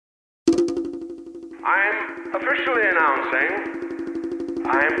I'm officially announcing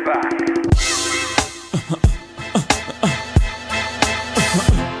I'm back.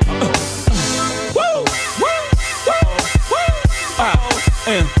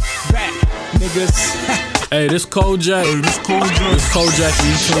 Back, niggas. Hey, this CoJack. This CoJack,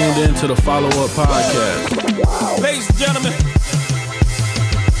 you tuned in to the follow-up podcast. Ladies and gentlemen,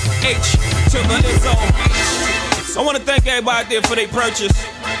 H to the Izzo. I want to thank everybody out there for their purchase.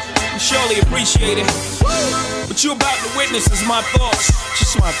 We surely appreciate it. What you about to witness is my thoughts.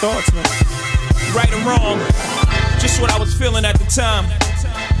 Just my thoughts, man. Right or wrong, just what I was feeling at the time.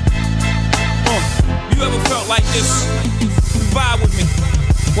 You ever felt like this? Vibe with me.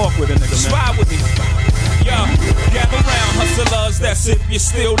 Walk with a nigga, man. Vibe with me. Yo, gather round, hustlers, that's if you're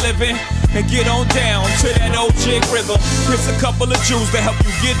still living. And get on down to that old jig rhythm. Here's a couple of Jews to help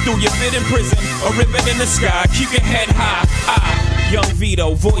you get through your bit in prison. A ribbon in the sky, keep your head high. Young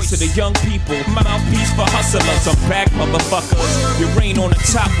Vito, voice of the young people. Mouthpiece for hustlers, I'm back, motherfuckers. Your reign on the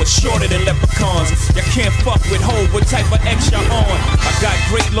top was shorter than leprechauns. You can't fuck with Ho, what type of X you're on? I got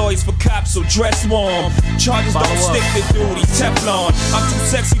great lawyers for cops, so dress warm. Charges don't stick to duty, Teflon. I'm too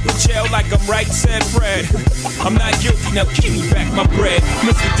sexy for jail like I'm right, said Fred. I'm not guilty, now give me back my bread.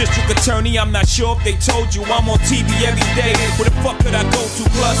 Mr. District Attorney, I'm not sure if they told you I'm on TV every day. Where the fuck could I go to?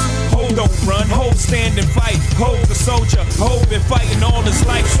 Plus, Ho don't run, Ho stand and fight. Ho's a soldier, Ho been fighting all his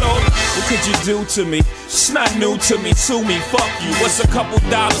life, so what could you do to me? It's not new to me, sue me, fuck you. What's a couple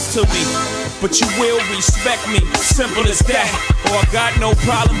dollars to me? But you will respect me, simple as that. Or I got no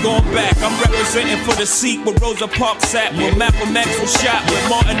problem going back. I'm representing for the seat where Rosa Parks sat, where Malcolm X was shot, where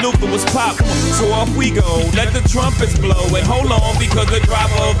Martin Luther was popped. So off we go, let the trumpets blow. And hold on, because the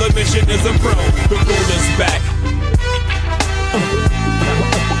driver of the mission is a pro. The ruler's back.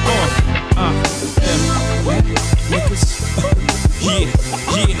 Niggas.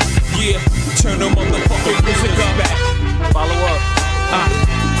 Yeah. Turn the motherfucking music up back. Follow up.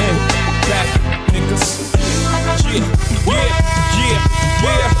 Back, niggas. Yeah.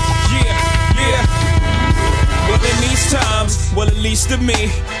 Well, in these times, well, at least to me,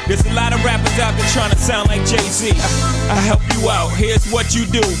 there's a lot of rappers out there trying to sound like Jay-Z. I help you out, here's what you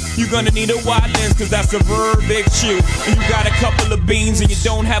do. You're gonna need a wide lens, cause that's a big shoe. And you got a couple of beans and you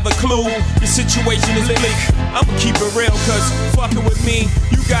don't have a clue. Your situation is bleak. I'ma keep it real, cause fucking with me,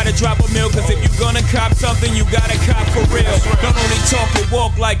 you gotta drop a mill. Cause if you're gonna cop something, you gotta cop for real. Don't only talk it,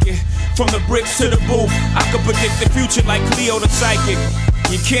 walk like it. From the bricks to the booth, I can predict the future like Cleo the psychic.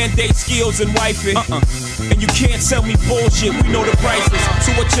 You can't date skills and wife it. And you can't sell me bullshit, we know the prices.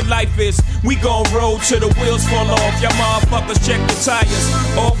 So what your life is, we gon' roll till the wheels fall off. Y'all motherfuckers check the tires.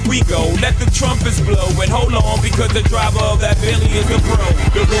 Off we go, let the trumpets blow. And hold on, because the driver of that Bentley is the pro.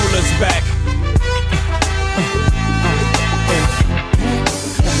 The ruler's back.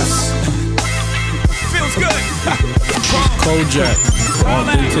 Feels good. CoJack,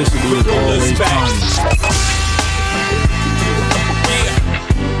 authenticity is always coming.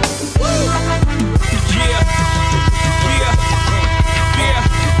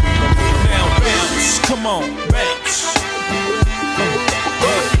 Come on, bounce.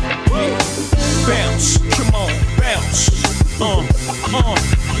 Bounce, come on, bounce.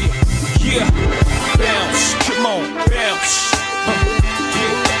 Yeah, bounce, come on, bounce.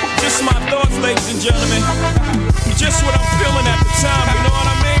 Just my thoughts, ladies and gentlemen. Just what I'm feeling at the time, you know what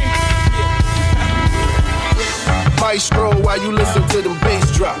I mean? Maestro, while you listen to them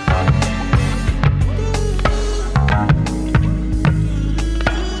bass drop.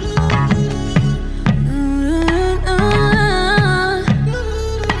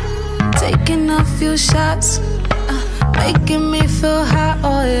 A few shots, making me feel hot,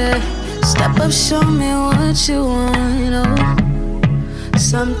 oh yeah. Step up, show me what you want, oh.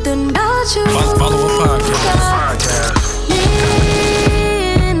 Something about you. Follow a podcast. Me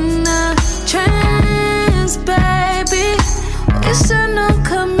in a trance, baby. We should no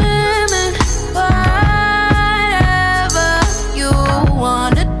commitment. Whatever you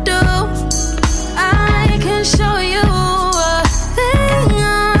wanna do, I can show you.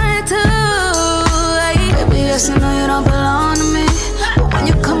 Yes, I know you don't belong to me, but when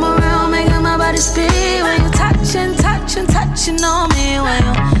you come around, making my body speed. When you touching on me. When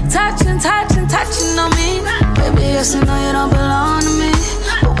you touching on me. Baby, yes, I know you don't belong to me,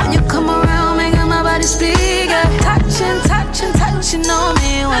 but when you come around, making my body speak. Yeah. Touching on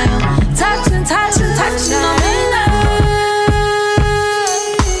me. When you touching on me.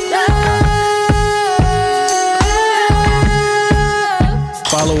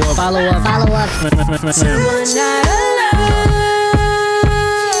 Follow up.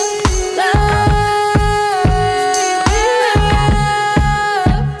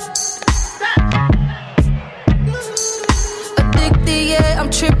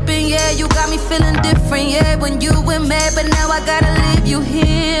 feeling different, yeah, when you went mad, but now I gotta leave you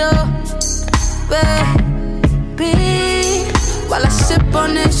here, baby. While I sip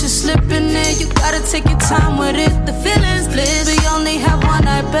on this, you slipping in. You gotta take your time with it. The feeling's bliss. We only have one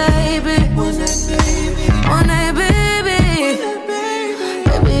night, baby. One night, baby. One night, baby.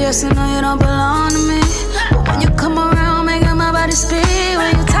 Baby, yes, I know you don't belong to me, but when you come around, making my body speak.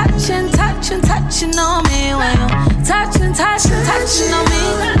 When you touching on me. When you touching on me.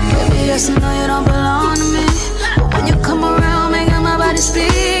 Baby, yes, I know you don't belong to me, but when you come around, making my body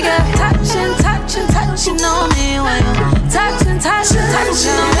speak. Yeah. Touching on me. When you touching on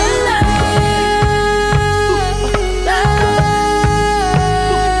me.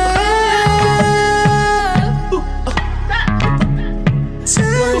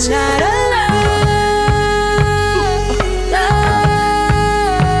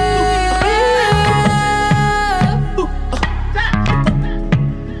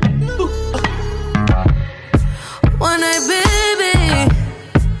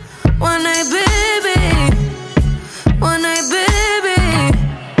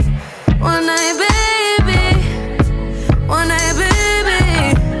 One night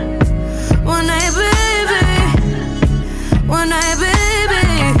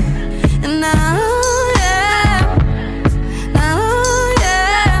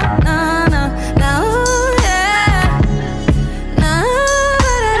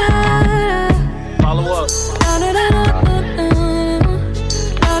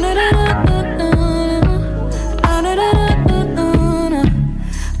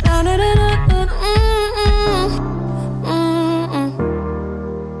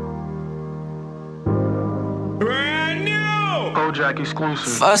CoJack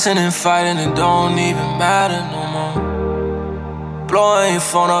exclusive. Fussing and fighting, it don't even matter no more. Blowing your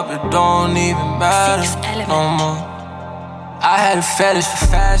phone up, it don't even matter no more. I had a fetish for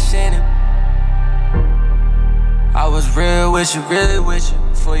fashion. I was real with you, really with you,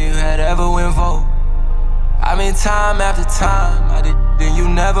 before you had ever went vogue. I mean, time after time, I did, then you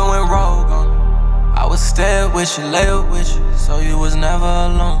never went rogue on me. I was stay with you, lay up with you, so you was never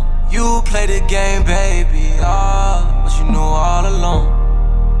alone. You played the game, baby, but you knew all along.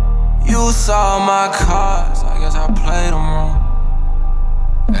 You saw my cards, I guess I played them wrong.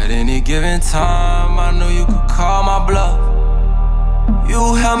 At any given time, I knew you could call my bluff.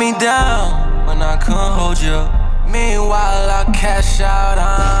 You held me down when I couldn't hold you up. Meanwhile, I cash out,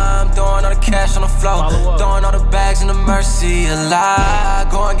 I'm throwing all the cash on the floor, throwing all the bags in the mercy a lie.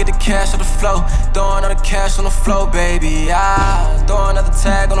 Go and get the cash on the floor, throwing all the cash on the floor, baby. I throw another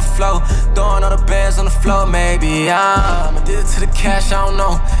tag on the floor, throwing all the bands on the floor, maybe I'm addicted to the cash, I don't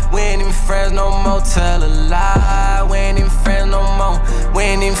know. We ain't even friends no more, tell a lie. We ain't even friends no more, we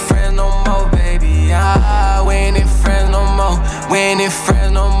ain't even friends no more, baby. We ain't even friends no more, we ain't even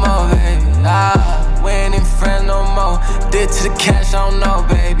friends no more, baby. We ain't even friends no more. Did to the cash, I don't know,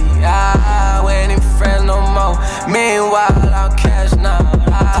 baby. We ain't even friends no more. Meanwhile, I'll cash now.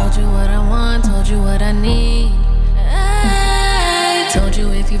 Told you what I want, told you what I need. I told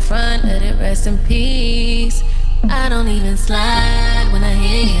you if you front, let it rest in peace. I don't even slide when I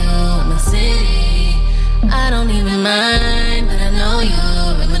hear you in my city. I don't even mind, but I know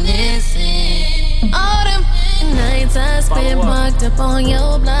you're reminiscing. All them nights I spent parked up on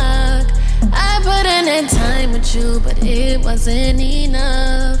your block. I put in that time with you, but it wasn't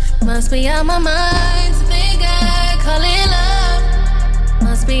enough. Must be out my mind to think I call it love.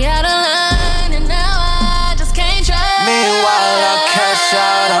 Must be out of line, and now I just can't try. Meanwhile, I cash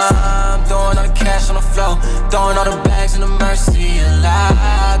out, I'm throwing all the cash on the floor, throwing all the bags in the mercy a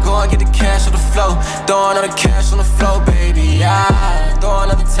lie. Go and get the cash on the floor, throwing all the cash on the floor, baby.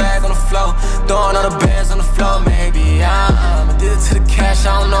 Throwing another tag on the floor, throwing all the bands on the floor, maybe I'm addicted to the cash,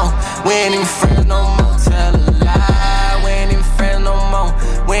 I don't know. We ain't even friends no more, tell a lie. We ain't even friends no more,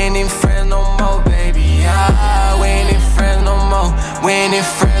 we ain't even friends no more, baby. We ain't even friends no more, we ain't even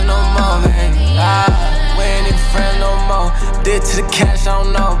friends no more, baby. We ain't even friends no more. Did to the cash, I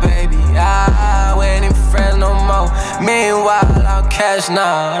don't know, baby. We ain't even friends no more. Meanwhile, I'll cash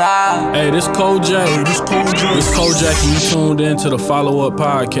now. Hey, this CoJack. This CoJack, and you tuned in to the Follow Up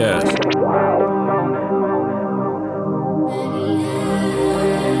Podcast.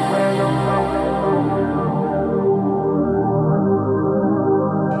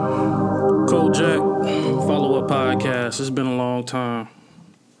 CoJack, Follow Up Podcast. It's been a long time.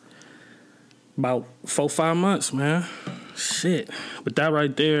 About 4-5 months, man. Shit. But that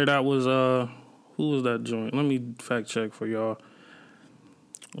right there, that was, who was that joint? Let me fact check for y'all.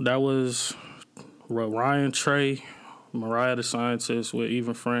 That was Ryan Trey, Mariah the Scientist with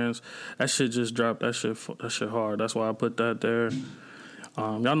Even Friends. That shit just dropped. That shit hard. That's why I put that there.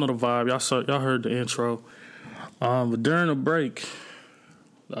 Y'all know the vibe. Y'all heard the intro. But during the break,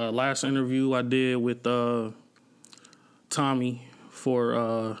 last interview I did with Tommy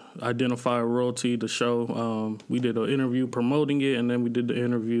for Identify Royalty, the show. We did an interview promoting it, and then we did the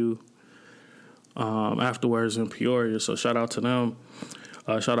interview afterwards in Peoria. So shout out to them.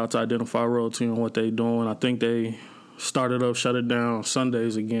 Shout out to Identify Royalty and what they doing. I think they started up, shut it down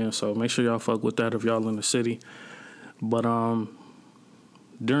Sundays again. So make sure y'all fuck with that if y'all in the city. But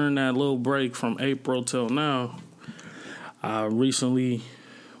during that little break from April till now, I recently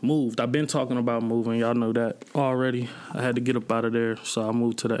moved. I've been talking about moving. Y'all know that already. I had to get up out of there, so I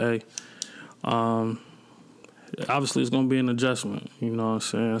moved to the A. Obviously, it's going to be an adjustment. You know what I'm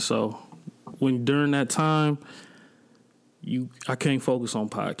saying? So during that time, I can't focus on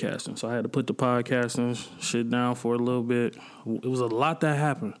podcasting. So I had to put the podcasting shit down for a little bit. It was a lot that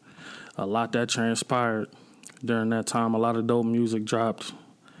happened. A lot that transpired during that time. A lot of dope music dropped.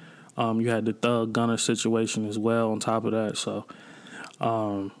 You had the Thug Gunner situation as well on top of that. So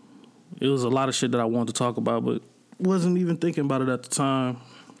it was a lot of shit that I wanted to talk about, but wasn't even thinking about it at the time.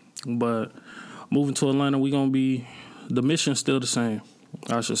 But moving to Atlanta, the mission's still the same.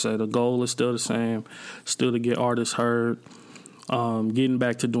 I should say the goal is still the same. Still to get artists heard. Getting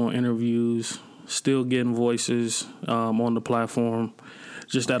back to doing interviews. Still getting voices on the platform.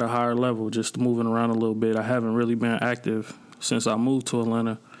 Just at a higher level. Just moving around a little bit. I haven't really been active since I moved to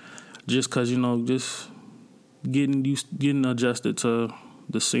Atlanta. Just because, just getting adjusted to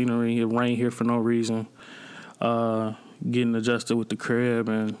the scenery. It rained here for no reason. Getting adjusted with the crib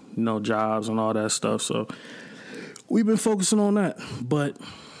and, jobs and all that stuff. So we've been focusing on that. But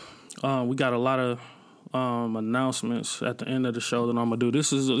we got a lot of announcements at the end of the show that I'm going to do.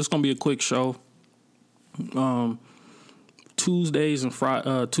 This going to be a quick show. Tuesdays and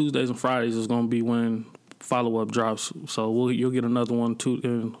Fridays is going to be when follow-up drops, so you'll get another one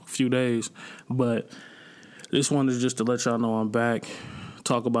in a few days. But this one is just to let y'all know I'm back,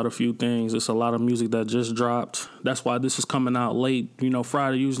 talk about a few things. It's a lot of music that just dropped. That's why this is coming out late.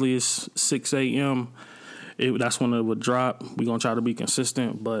 Friday usually is 6 a.m. That's when it would drop. We're going to try to be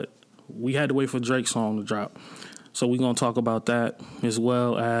consistent, but we had to wait for Drake's song to drop. So we're going to talk about that, as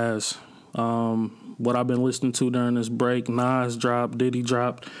well as what I've been listening to during this break. Nas dropped, Diddy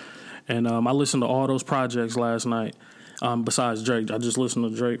dropped. And I listened to all those projects last night. Besides Drake, I just listened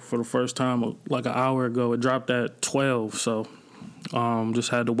to Drake for the first time like an hour ago. It dropped at 12, so just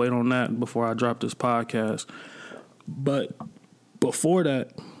had to wait on that before I dropped this podcast. But before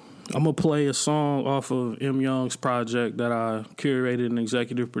that, I'm going to play a song off of M. Young's project that I curated and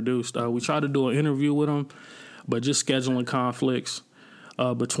executive produced. We tried to do an interview with him, but just scheduling conflicts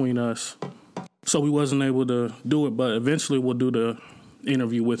between us. So we wasn't able to do it, but eventually we'll do the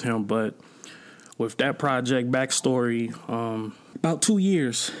interview with him. But with that project backstory, about 2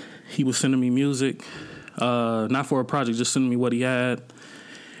 years he was sending me music, not for a project, just sending me what he had.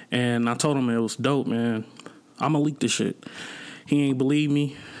 And I told him it was dope, man. I'm gonna leak this shit. He ain't believe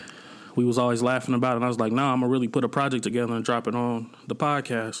me. We was always laughing about it, and I was like, nah, I'm gonna really put a project together and drop it on the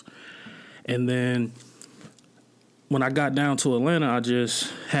podcast. And then when I got down to Atlanta, I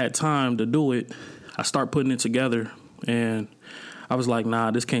just had time to do it. I start putting it together, and I was like,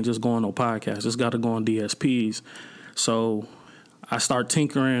 nah, this can't just go on no podcast. This got to go on DSPs. So I start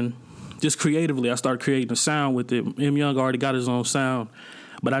tinkering just creatively. I started creating a sound with it. M. Young already got his own sound,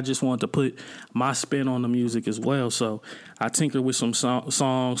 but I just wanted to put my spin on the music as well. So I tinkered with some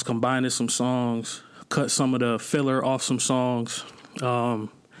songs, combined some songs, cut some of the filler off some songs,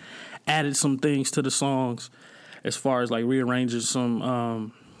 added some things to the songs as far as like rearranging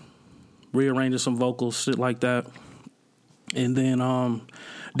some vocals, shit like that. And then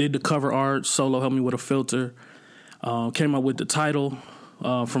did the cover art. Solo helped me with a filter. Came up with the title,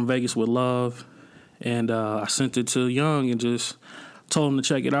 From Vegas with Love. And I sent it to Young and just told him to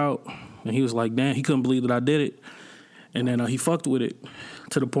check it out. And he was like, damn, he couldn't believe that I did it. And then he fucked with it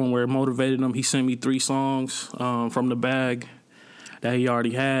to the point where it motivated him. He sent me 3 songs from the bag that he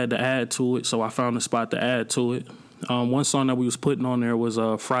already had to add to it. So I found a spot to add to it. One song that we was putting on there was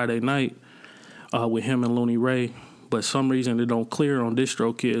Friday Night with him and Looney Ray. But some reason it don't clear on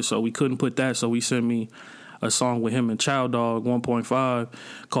DistroKid, so we couldn't put that. So he sent me a song with him and Chow Dog 1.5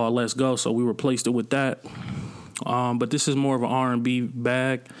 called Let's Go. So we replaced it with that. But this is more of an R&B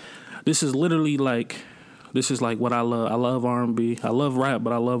bag. This is literally like what I love. I love R&B. I love rap,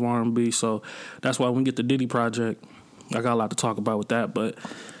 but I love R&B. So that's why when we get the Diddy project, I got a lot to talk about with that. But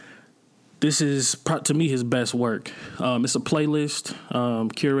this is, to me, his best work. It's a playlist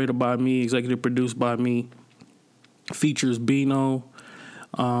curated by me, executive produced by me. Features Bino,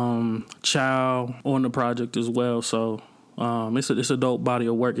 Chow on the project as well. So It's a dope body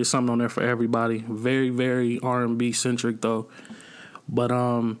of work. It's something on there for everybody. Very, very R&B centric though. But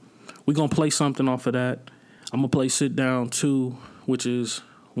we're gonna play something off of that. I'm gonna play Sit Down 2, which is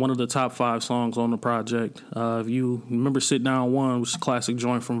one of the top 5 songs on the project. If you remember Sit Down 1, which is a classic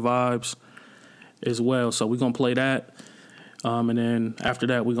joint from Vibes as well. So we're going to play that. And then after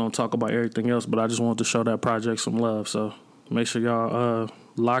that, we're going to talk about everything else. But I just wanted to show that project some love. So make sure y'all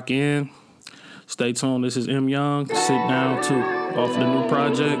lock in. Stay tuned. This is M. Young, Sit Down 2, off of the new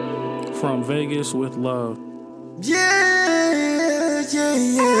project, From Vegas with Love. Yeah, yeah,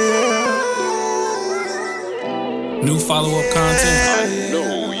 yeah. New follow-up content. I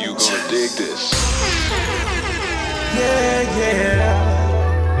know you gonna dig this. Yeah, yeah.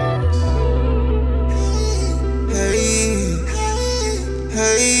 Hey,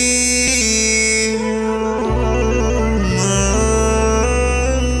 hey.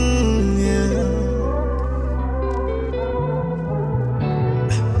 Yeah.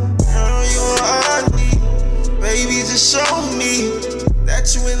 Girl, you are all I need. Baby, just show me that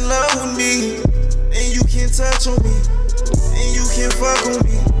you in love with me. And you can touch on me, and you can fuck on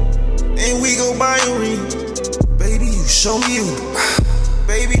me, and we go buy a ring. Baby, you show me you.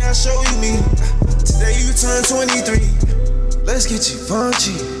 Baby, I show you me. Today you turn 23. Let's get you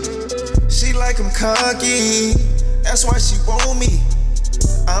punchy. She like I'm cocky. That's why she want me.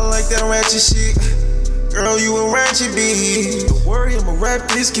 I like that ratchet shit. Girl, you a ratchet bitch. Don't worry, I'ma wrap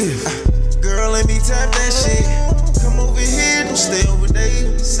this gift. Girl, let me tap that shit. Come over here, don't stay over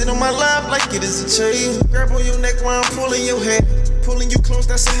there. Sit on my lap like it is a chair. Grab on your neck while I'm pulling your hair. Pulling you close,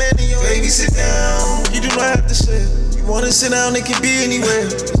 that's a man in your baby, sit down. You do not have to share. You wanna sit down, it can be anywhere.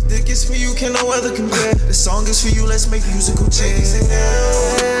 This dick is for you, can no other compare. This song is for you, let's make musical chairs. Sit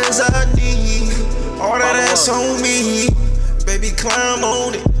down, as I need. All that ass on me. Baby, climb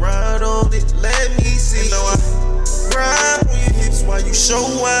on it, ride on it, let me see. You know I ride on your hips while you show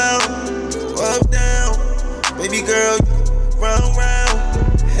out. Up, down, baby girl, round, round.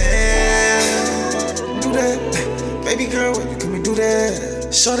 Hey, do that, baby girl, when you can we do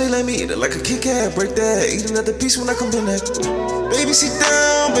that? Shorty, let me eat it like a Kit Kat, break that. Eat another piece when I come in that. Baby, sit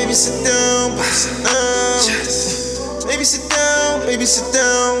down, baby, sit down, baby, sit down. Baby, sit down, baby, sit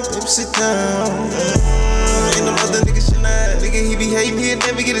down, baby, sit down. Ain't no other nigga shit like nigga, he be hating, he'll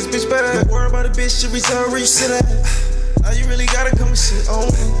never get his bitch better. Don't worry about a bitch, shit reserve where you sit at. Now you really gotta come and shit on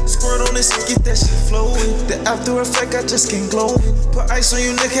me. Squirt on this and get that shit flowing. The after effect, I just can't glow. Put ice on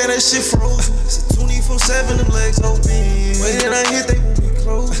your neck, had that shit frozen. Sit 24/7, them legs open. Wait till I hit, they won't be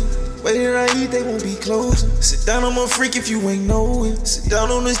closing. Wait till I eat, they won't be closing. Sit down, I'm a freak if you ain't knowing. Sit down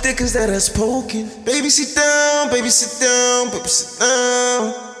on this dick, cause that ass poking. Baby, sit down, baby, sit down, baby, sit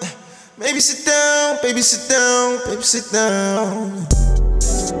down. Baby, sit down, baby, sit down, baby, sit down.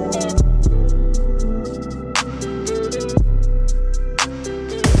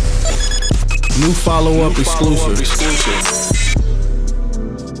 New follow-up exclusive.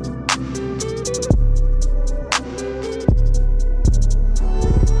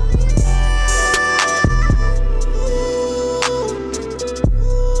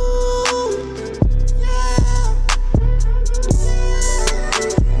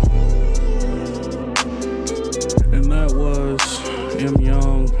 And that was M.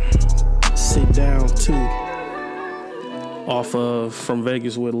 Young, Sit Down 2, off of From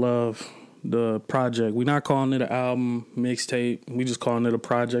Vegas with Love, the project. We're not calling it an album, mixtape. We just calling it a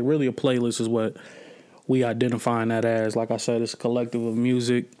project. Really, a playlist is what we identifying that as. Like I said, it's a collective of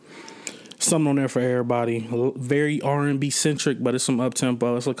music. Something on there for everybody. Very R&B centric, but it's some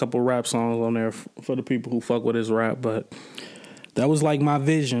up-tempo. It's a couple rap songs on there for the people who fuck with his rap. But that was like my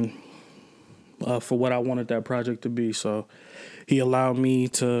vision for what I wanted that project to be. So he allowed me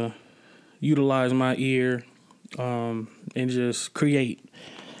to utilize my ear and just create.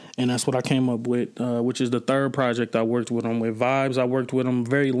 And that's what I came up with, which is the third project I worked with him with. Vibes, I worked with him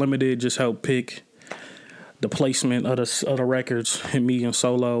very limited, just helped pick the placement of the records, hit me and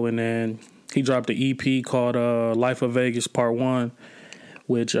solo. And then he dropped an EP called Life of Vegas Part 1,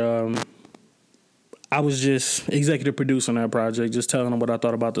 which I was just executive producing that project, just telling him what I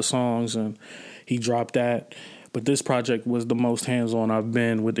thought about the songs, and he dropped that. But this project was the most hands-on I've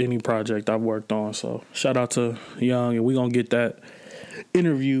been with any project I've worked on. So shout out to Young, and we're going to get that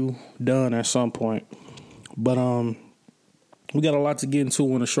interview done at some point. But we got a lot to get into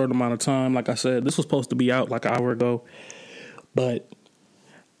in a short amount of time. Like I said, this was supposed to be out like an hour ago, but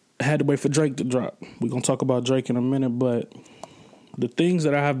I had to wait for Drake to drop. We're going to talk about Drake in a minute, but the things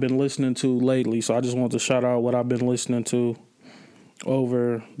that I have been listening to lately, so I just want to shout out what I've been listening to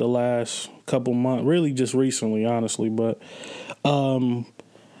over the last couple months, really just recently, honestly. But Rilo,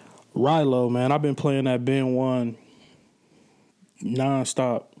 man, I've been playing that Ben 1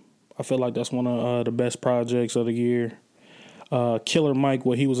 nonstop. I feel like that's one of the best projects of the year. Killer Mike,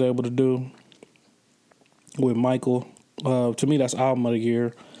 what he was able to do with Michael. To me, that's album of the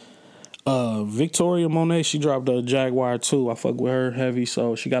year. Victoria Monet, she dropped a Jaguar 2. I fuck with her heavy,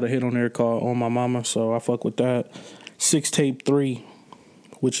 so she got a hit on there called On My Mama, so I fuck with that. 6 Tape 3,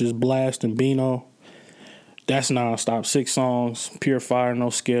 which is Blast and Bino. That's nonstop. 6 songs, pure fire, no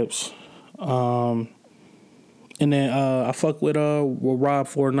skips. And then I fuck with what Rob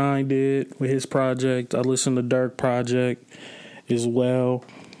 49 did with his project. I listened to Dirk project as well.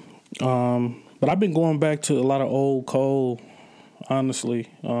 But I've been going back to a lot of old Cole, honestly.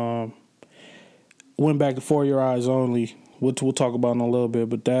 Went back to For Your Eyes Only, which we'll talk about in a little bit.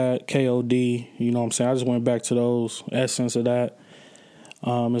 But that, KOD, you know what I'm saying? I just went back to those, essence of that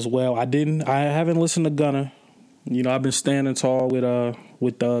as well. I haven't listened to Gunna. You know, I've been standing tall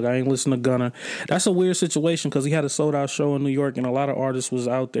with Doug. I ain't listened to Gunna. That's a weird situation because he had a sold-out show in New York, and a lot of artists was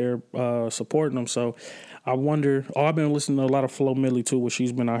out there supporting him. So I wonder. I've been listening to a lot of Flo Milli too, what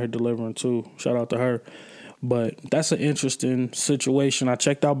she's been out here delivering too. Shout out to her. But that's an interesting situation. I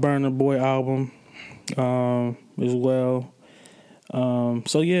checked out Burna Boy album as well.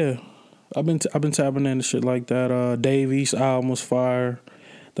 So yeah, I've been tapping into shit like that. Dave East album was fire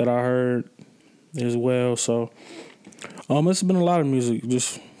that I heard as well. So it's been a lot of music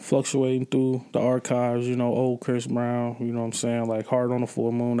just fluctuating through the archives, you know, old Chris Brown, you know what I'm saying, like Hard on the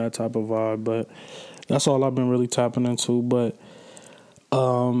Full Moon, that type of vibe. But that's all I've been really tapping into. But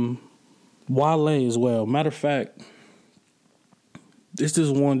Wale as well. Matter of fact, this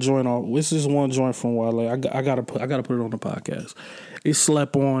is one joint from Wale. I gotta put it on the podcast. It's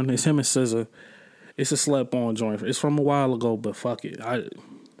Slept On. It's him and SZA. It's a Slept On joint. It's from a while ago, but fuck it.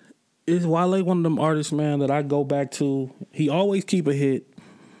 Is Wale one of them artists, man, that I go back to? He always keep a hit,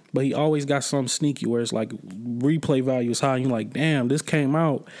 but he always got something sneaky where it's like replay value is high. And you're like, damn, this came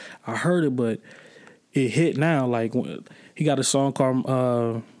out. I heard it, but it hit now. Like, he got a song called,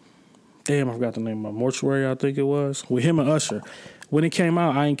 I forgot the name of it, Mortuary, I think it was, with him and Usher. When it came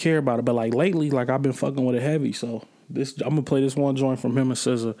out, I ain't care about it. But like lately, like I've been fucking with it heavy. So I'm gonna play this one joint from him and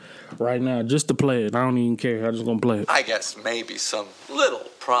SZA right now, just to play it. I don't even care. I'm just gonna play it. I guess maybe some little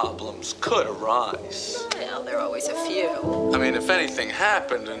problems could arise. Well, there are always a few. I mean, if anything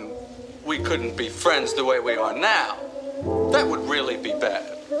happened and we couldn't be friends the way we are now, that would really be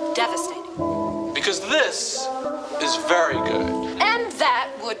bad. Devastating. Because this is very good. And that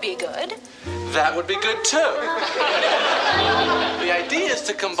would be good. That would be good too. The idea is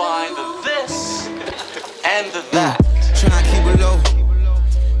to combine the this and the that. Try and keep it low.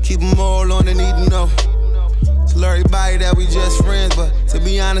 Keep them all on the need to know. Tell everybody that we just friends, but to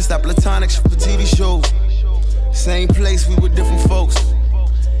be honest, that platonic shit for TV shows. Same place, we with different folks.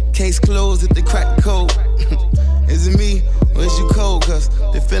 Case closed if they crack the code. Is it me or is you cold? Cause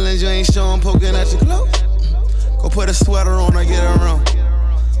the feelings you ain't showing poking at your clothes. Go put a sweater on or get it wrong.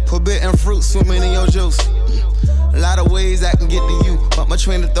 Forbidden fruit swimming in your juice. A lot of ways I can get to you, but my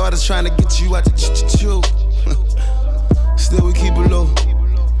train of thought is trying to get you out the chew. Still we keep it low.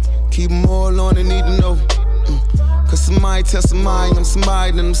 Keep them all on the need to know. Cause somebody tell somebody I'm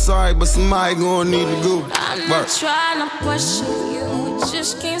somebody, then I'm sorry, but somebody gonna need to go. I'm not trying to pressure you,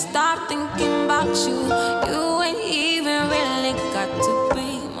 just can't stop thinking about you. You ain't even really got to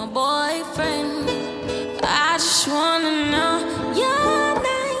be my boyfriend. I just wanna know your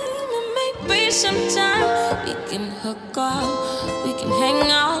name, and maybe sometime we can hook up, we can hang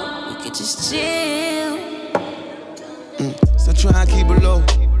out, we could just chill. So try and keep it low.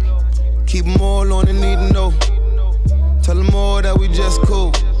 Keep them all on the need to know. Tell them all that we just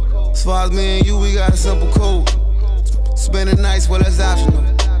cool. As far as me and you, we got a simple code. Spending nights, well, that's optional.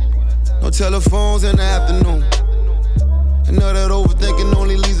 No telephones in the afternoon. I know that overthinking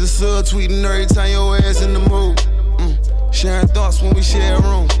only leads to sub-tweeting every time your ass in the mood. Sharing thoughts when we share a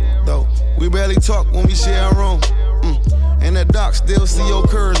room. Though, we barely talk when we share a room. In the dark, still see your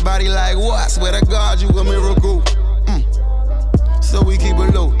curves. Body like what? Swear to God, you a miracle. So we keep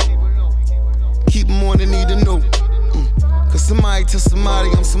it low. Keep them on the need to know. Cause somebody tell somebody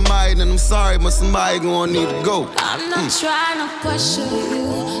I'm somebody, then I'm sorry, but somebody gonna need to go. I'm not trying to pressure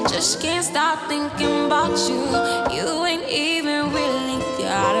you, just can't stop thinking about you. You ain't even really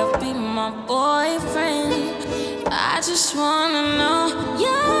gotta be my boyfriend. I just wanna know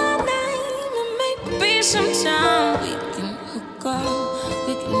your name, and maybe sometime we can hook up,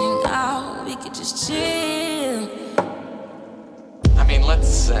 we can hang out, we could just chill. I mean, let's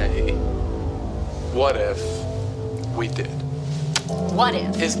say, what if we did? What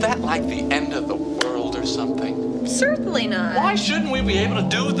if? Is that like the end of the world or or something? Certainly not. Why shouldn't we be able to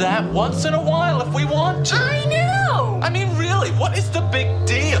do that once in a while if we want to? I know. I mean, really, what is the big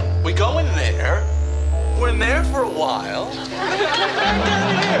deal? We go in there, we're in there for a while, and then we come back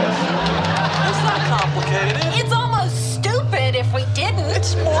out here. It's not complicated. It's almost stupid if we didn't.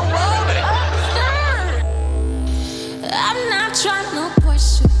 It's moronic. Absurd. I'm not trying to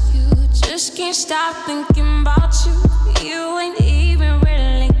push you, just can't stop thinking about you. You ain't even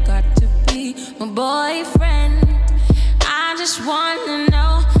really got to be my boyfriend. I just wanna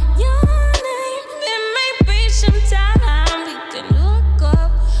know your name. It may be some time we can hook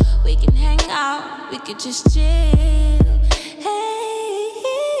up, we can hang out, we could just chill.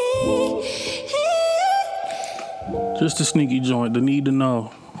 Just a sneaky joint, The Need to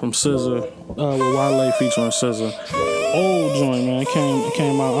Know from SZA, with Wale featuring SZA. Old joint, man. It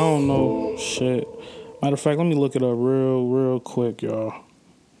came out, I don't know, shit. Matter of fact, let me look it up real quick, y'all.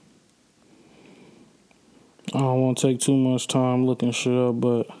 I don't want to take too much time looking shit up,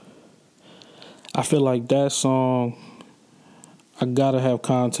 but I feel like that song, I gotta have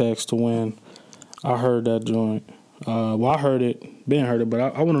context to when I heard that joint. Well, I heard it, but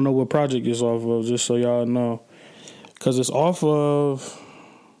I want to know what project it's off of, just so y'all know. Because it's off of,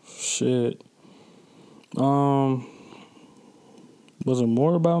 shit, was it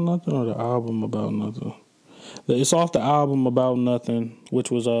More About Nothing or the album About Nothing? It's off the album About Nothing, which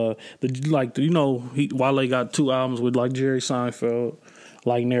was Wale got 2 albums with like Jerry Seinfeld,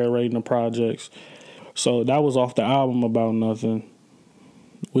 like narrating the projects. So that was off the album About Nothing,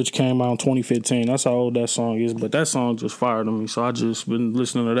 which came out in 2015. That's how old that song is, but that song just fired on me. So I just been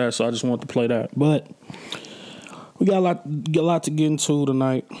listening to that. So I just want to play that. But we got a lot to get into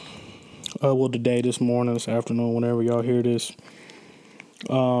tonight. Today, this morning, this afternoon, whenever y'all hear this.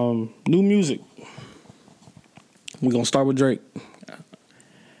 New music. We're going to start with Drake.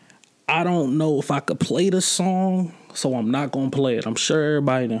 I don't know if I could play the song, so I'm not going to play it. I'm sure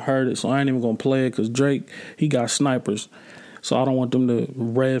everybody done heard it, so I ain't even going to play it because Drake, he got snipers. So I don't want them to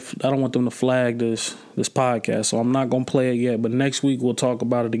flag this podcast, so I'm not going to play it yet. But next week we'll talk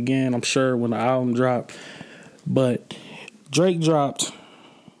about it again, I'm sure, when the album drops. But Drake dropped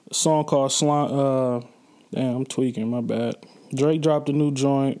a song called Slime. Damn, I'm tweaking, my bad. Drake dropped a new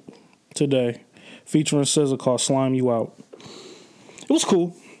joint today featuring SZA called Slime You Out. It was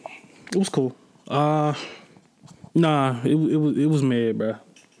cool. It was mid, bro.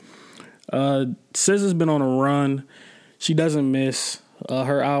 SZA's been on a run. She doesn't miss.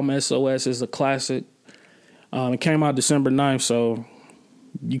 Her album SOS is a classic. It came out December 9th, so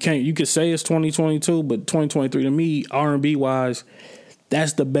you could say it's 2022, but 2023 to me, R&B wise,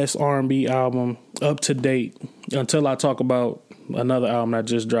 that's the best R&B album up to date until I talk about another album that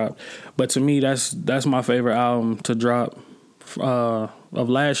just dropped. But to me, that's my favorite album to drop of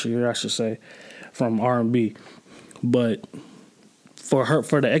last year, I should say, from R&B. But for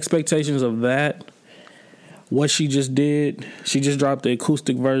the expectations of that, what she just did, she just dropped the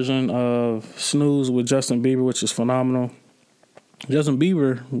acoustic version of Snooze with Justin Bieber, which is phenomenal. Justin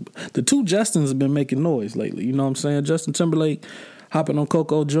Bieber, the 2 Justins have been making noise lately. You know what I'm saying? Justin Timberlake hopping on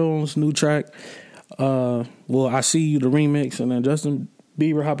Coco Jones' new track. I See You, the remix, and then Justin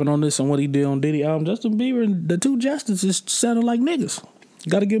Bieber hopping on this and what he did on Diddy album. Justin Bieber and the 2 Justins just sounded like niggas.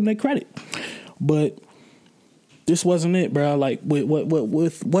 Got to give them their credit. But this wasn't it, bro. Like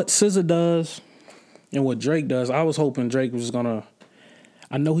with what SZA does and what Drake does, I was hoping Drake was gonna.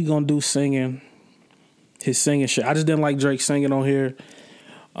 I know he gonna do singing. His singing shit. I just didn't like Drake singing on here.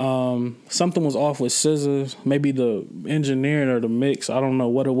 Something was off with SZA. Maybe the engineering or the mix. I don't know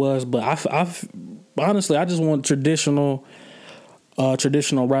what it was, but I've honestly, I just want traditional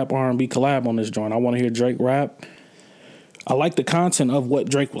rap R&B collab on this joint. I want to hear Drake rap. I like the content of what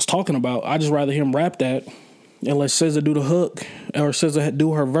Drake was talking about. I just rather him rap that and let SZA do the hook or SZA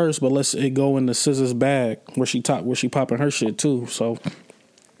do her verse, but let's it go into SZA's bag where she popping her shit too. So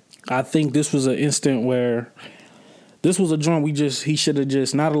I think this was an instant where this was a joint he should have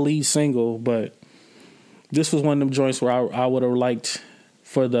just, not a lead single, but this was one of them joints where I would have liked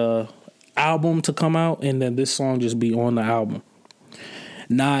for the album to come out and then this song just be on the album.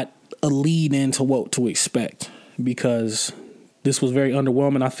 Not a lead into what to expect, because this was very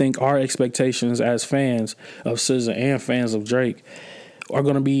underwhelming. I think our expectations as fans of SZA and fans of Drake are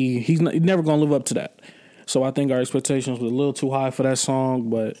going to be, he's never going to live up to that. So I think our expectations were a little too high for that song,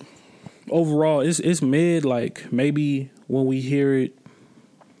 but overall it's mid. Like maybe when we hear it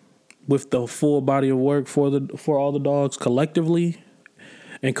with the full body of work for all the dogs collectively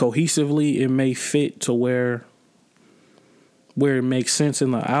and cohesively, it may fit to where it makes sense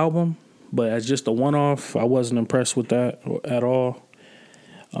in the album. But as just a one-off, I wasn't impressed with that at all.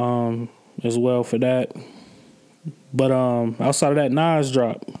 as well for that. But outside of that, Nas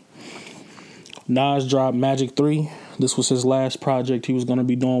dropped Magic 3. This was his last project he was going to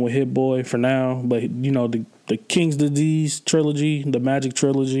be doing with Hit Boy for now. But, you know, the King's Disease trilogy, the Magic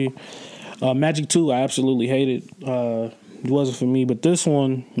trilogy. Magic 2, I absolutely hated. It wasn't for me. But this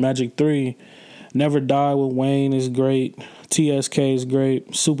one, Magic 3, Never Die with Wayne is great. TSK is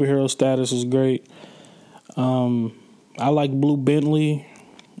great. Superhero Status is great. I like Blue Bentley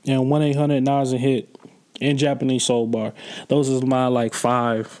and 1-800 Nas and Hit and Japanese Soul Bar. Those is my like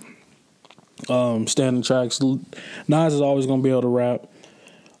 5 standing tracks. Nas is always gonna be able to rap.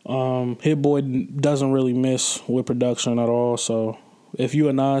 Hit Boy doesn't really miss with production at all. So if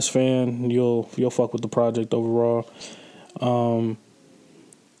you're a Nas fan, you'll fuck with the project overall.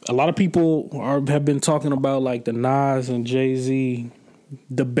 A lot of people have been talking about like the Nas and Jay-Z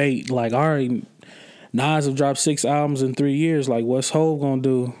debate. Like, all right, Nas have dropped 6 albums in 3 years. Like, what's Hov gonna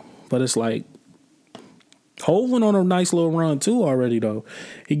do? But it's like, Hov went on a nice little run too already though.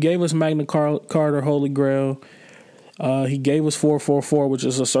 He gave us Magna Carta, Holy Grail. He gave us 444, which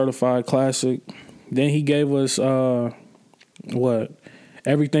is a certified classic. Then he gave us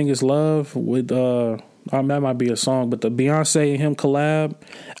Everything Is Love with that might be a song, but the Beyonce and him collab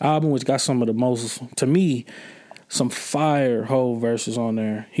album, which got some of the most, to me, some fire Hov verses on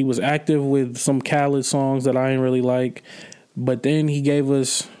there. He was active with some Khaled songs that I ain't really like, but then he gave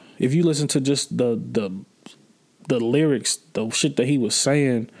us, if you listen to just the lyrics, the shit that he was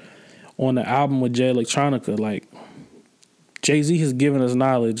saying on the album with Jay Electronica, like, Jay-Z has given us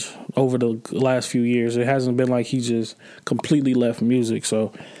knowledge over the last few years. It hasn't been like he just completely left music.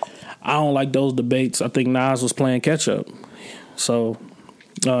 So I don't like those debates. I think Nas was playing catch up. So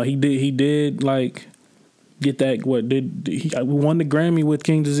he did like get that. He won the Grammy with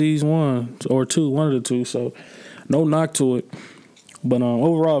King Disease 1 or 2, one of the two. So no knock to it. But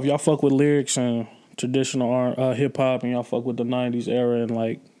overall, if y'all fuck with lyrics and traditional hip hop, and y'all fuck with the 90s era and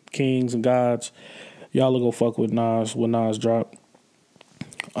like Kings and Gods, y'all will go fuck with Nas when Nas drop.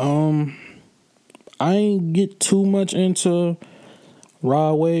 I ain't get too much into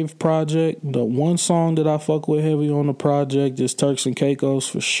Rod Wave project. The one song that I fuck with heavy on the project is Turks and Caicos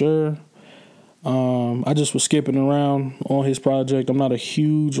for sure. I just was skipping around on his project. I'm not a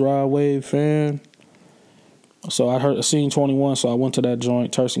huge Rod Wave fan. So I seen 21, so I went to that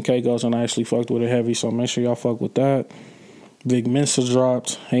joint, Turks and Caicos, and I actually fucked with it heavy. So make sure y'all fuck with that. Vic Mensa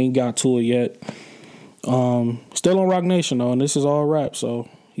dropped. Ain't got to it yet. Still on Rock Nation though, and this is all rap, so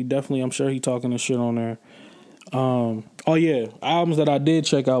he definitely, I'm sure he talking this shit on there. Oh yeah, albums that I did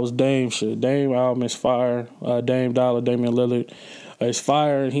check out was Dame shit. Dame album is fire. Dame Dollar, Damian Lillard, it's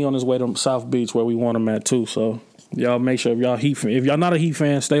fire, and he on his way to South Beach where we want him at too. So y'all make sure if y'all not a Heat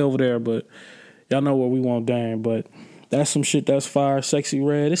fan, stay over there. But y'all know where we want Dame. But that's some shit that's fire. Sexy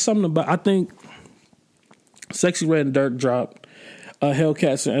Red. It's something about, I think Sexy Red and Dirk dropped.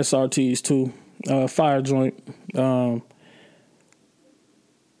 Hellcats and SRTs too. Fire joint.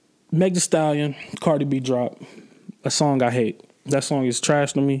 Meg Thee Stallion, Cardi B dropped a song I hate. That song is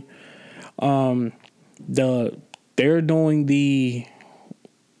trash to me. They're doing the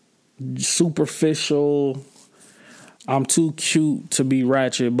superficial, I'm too cute to be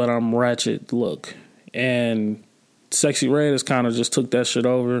ratchet, but I'm ratchet look. And Sexy Red has kind of just took that shit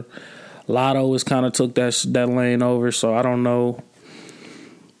over. Lotto has kind of took that lane over, so I don't know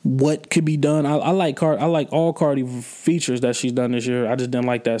what could be done. I like all Cardi features that she's done this year. I just didn't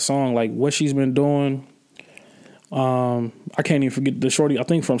like that song. Like what she's been doing. I can't even forget the shorty, I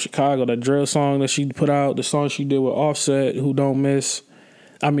think from Chicago, that drill song that she put out, the song she did with Offset, Who Don't Miss.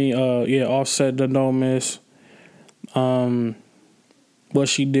 Offset, that Don't Miss. What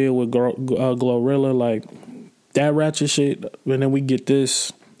she did with Glorilla, like that ratchet shit. And then we get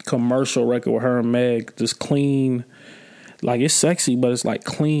this commercial record with her and Meg, this clean. Like, it's sexy, but it's, like,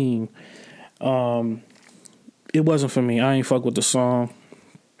 clean. It wasn't for me. I ain't fuck with the song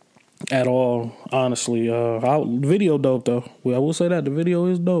at all, honestly. Video dope, though. Well, I will say that. The video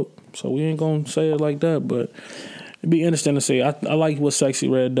is dope. So we ain't going to say it like that, but it'd be interesting to see. I like what Sexy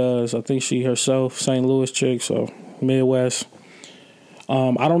Red does. I think she herself, St. Louis chick, so Midwest.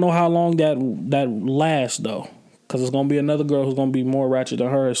 I don't know how long that lasts, though. Because it's going to be another girl who's going to be more ratchet than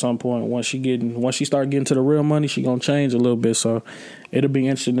her at some point. Once she start getting to the real money, she going to change a little bit. So it'll be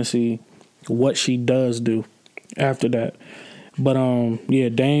interesting to see what she does do after that. But,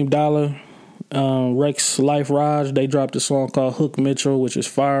 Dame Dollar, Rex Life Raj, they dropped a song called Hook Mitchell, which is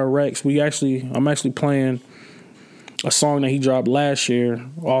Fire Rex. I'm actually playing a song that he dropped last year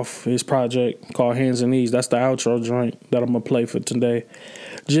off his project called Hands and Knees. That's the outro joint that I'm going to play for today.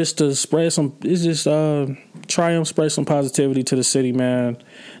 Just to spread some, it's just Triumph spread some positivity to the city, man.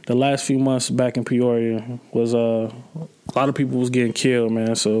 The last few months back in Peoria was a lot of people was getting killed,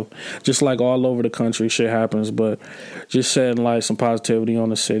 man. So just like all over the country, shit happens. But just shedding light, some positivity on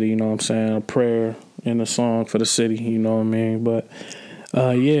the city, you know what I'm saying? A prayer in the song for the city, you know what I mean? But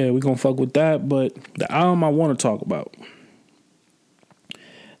yeah, we gonna fuck with that. But the album I want to talk about,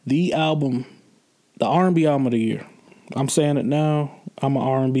 the R&B album of the year. I'm saying it now. I'm an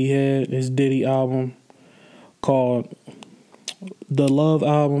R&B head. It's Diddy album called The Love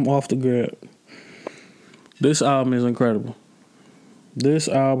Album Off the Grid. This album is incredible. This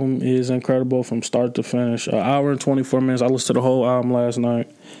album is incredible from start to finish. An hour and 24 minutes. I listened to the whole album last night.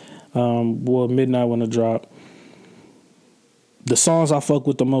 Midnight when it dropped. The songs I fuck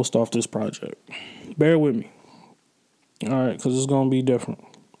with the most off this project. Bear with me. Alright, because it's going to be different.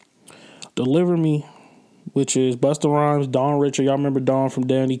 Deliver Me, which is Busta Rhymes, Dawn Richard. Y'all remember Dawn from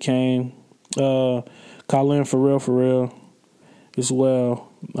Danny Kane. Colin For Real as well.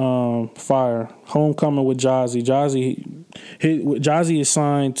 Fire. Homecoming with Jazzy. Jazzy is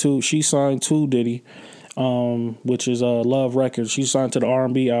signed to Diddy, which is Love Records. She signed to the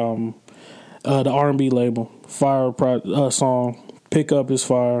R&B album, the R&B label. Fire song. Pick Up is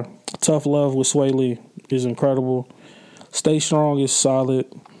fire. Tough Love with Sway Lee is incredible. Stay Strong is solid.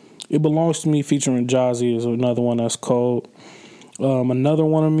 It Belongs to Me featuring Jazzy is another one that's cold. Another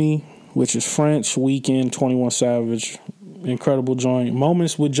One of Me, which is French, Weeknd, 21 Savage. Incredible joint.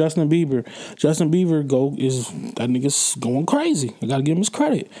 Moments with Justin Bieber. Justin Bieber that nigga's going crazy. I gotta give him his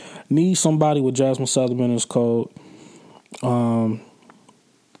credit. Need Somebody with Jasmine Sullivan is cold.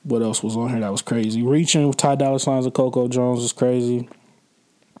 What else was on here that was crazy? Reaching with Ty Dolla $ign and Coco Jones is crazy.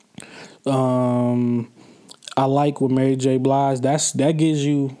 I Like with Mary J. Blige. That gives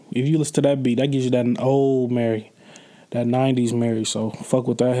you, if you listen to that beat, that gives you that old Mary, that 90s Mary. So fuck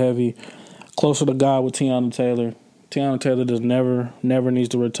with that heavy. Closer to God with Tiana Taylor. Tiana Taylor just never needs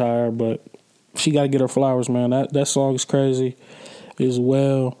to retire, but she got to get her flowers, man. That song is crazy as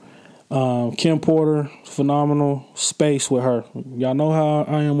well. Kim Porter, phenomenal. Space with her. Y'all know how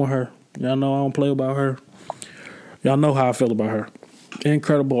I am with her. Y'all know I don't play about her. Y'all know how I feel about her.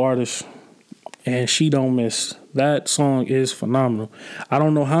 Incredible artist. And she don't miss. That song is phenomenal. I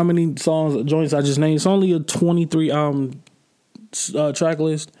don't know how many joints I just named. It's only a 23 album track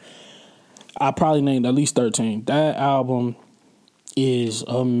list. I probably named at least 13. That album is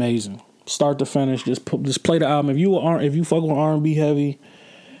amazing, start to finish. Just play the album. If you fuck with R&B heavy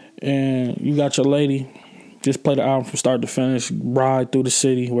and you got your lady, just play the album from start to finish. Ride through the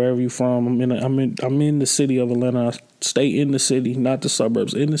city wherever you from. I'm in the city of Atlanta. I stay in the city, not the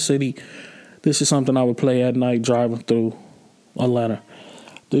suburbs. In the city. This is something I would play at night driving through Atlanta.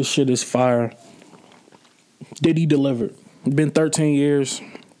 This shit is fire. Diddy delivered. Been 13 years.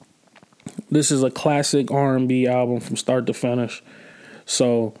 This is a classic R&B album from start to finish.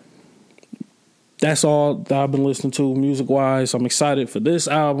 So that's all that I've been listening to music-wise. I'm excited for this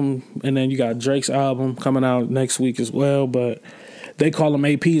album. And then you got Drake's album coming out next week as well. But they call them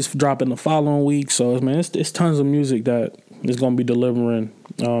APs dropping the following week. So, man, it's tons of music that is going to be delivering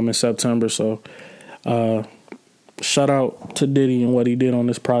in September. So shout out to Diddy and what he did on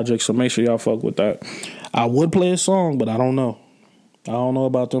this project. So make sure y'all fuck with that. I would play a song, but I don't know. I don't know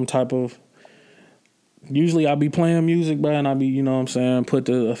about them type of... Usually I be playing music, bro, and I be, you know what I'm saying, put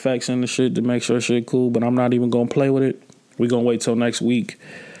the effects in the shit to make sure shit cool, but I'm not even going to play with it. We're going to wait till next week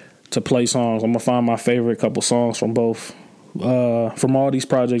to play songs. I'm going to find my favorite couple songs from both, from all these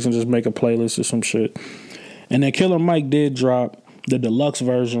projects and just make a playlist or some shit. And then Killer Mike did drop the deluxe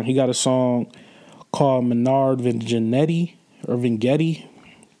version. He got a song called Menard Vingetti or Vingetti.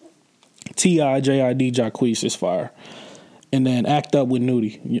 T-I-J-I-D Jacquees is fire. And then Act Up with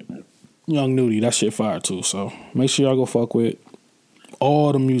Nudie. Young Nudie, that shit fire too. So make sure y'all go fuck with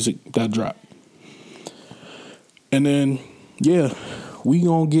all the music that dropped. And then, yeah, we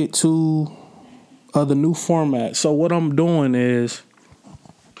gonna get to the new format. So what I'm doing is,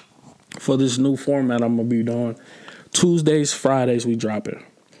 for this new format I'm gonna be doing, Tuesdays, Fridays we drop it.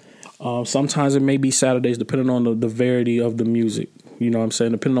 Sometimes it may be Saturdays depending on the verity of the music. You know what I'm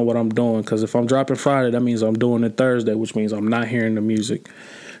saying? Depending on what I'm doing. Because if I'm dropping Friday, that means I'm doing it Thursday, which means I'm not hearing the music.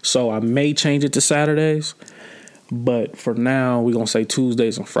 So I may change it to Saturdays. But for now, we're going to say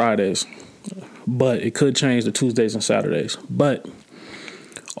Tuesdays and Fridays. But it could change to Tuesdays and Saturdays. But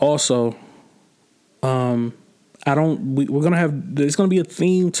also, we're going to have, there's going to be a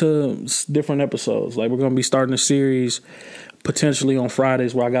theme to different episodes. Like, we're going to be starting a series potentially on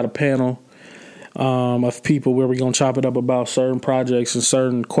Fridays where I got a panel of people where we're going to chop it up about certain projects and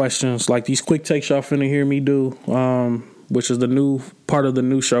certain questions. Like these quick takes y'all finna hear me do, which is the new part of the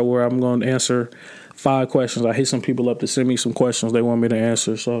new show where I'm going to answer 5 questions. I hit some people up to send me some questions they want me to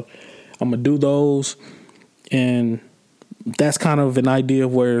answer. So I'm going to do those. And that's kind of an idea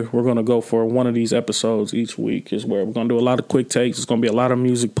of where we're going to go for one of these episodes each week, is where we're going to do a lot of quick takes. It's going to be a lot of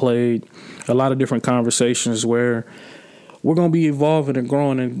music played, a lot of different conversations where we're going to be evolving and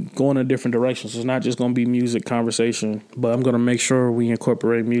growing and going in different directions. It's not just going to be music conversation, but I'm going to make sure we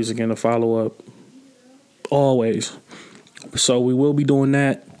incorporate music in the follow-up always. So we will be doing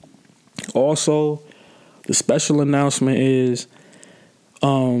that. Also, the special announcement is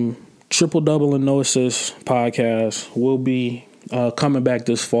Triple Double and No Assist podcast will be coming back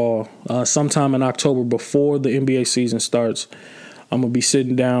this fall. Sometime in October before the NBA season starts, I'm going to be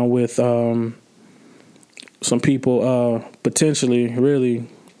sitting down with some people, potentially, really,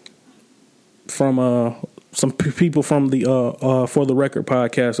 from some people from the For the Record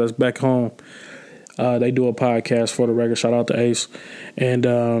podcast that's back home. They do a podcast For the Record. Shout out to Ace.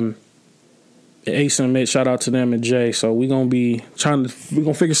 And Ace and Mitch, shout out to them, and Jay. So we're going to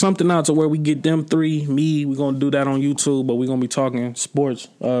figure something out to where we get them 3, me. We're going to do that on YouTube, but we're going to be talking sports,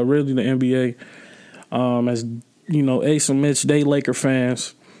 really the NBA. As you know, Ace and Mitch, they Laker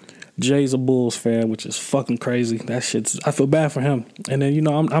fans. Jay's a Bulls fan, which is fucking crazy. That shit's, I feel bad for him. And then, you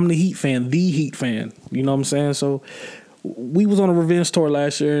know, I'm the Heat fan. You know what I'm saying? So we was on a revenge tour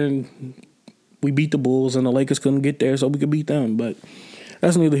last year, and we beat the Bulls, and the Lakers couldn't get there, so we could beat them. But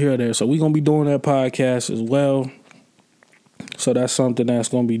that's neither here nor there. So we're going to be doing that podcast as well. So that's something that's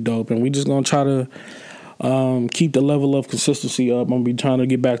going to be dope. And we just going to try to keep the level of consistency up. I'm going to be trying to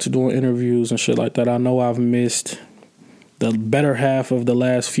get back to doing interviews and shit like that. I know I've missed the better half of the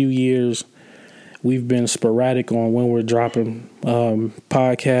last few years. We've been sporadic on when we're dropping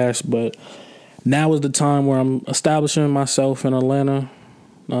podcasts. But now is the time where I'm establishing myself in Atlanta.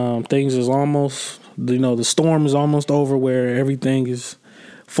 Things is almost, you know, the storm is almost over, where everything is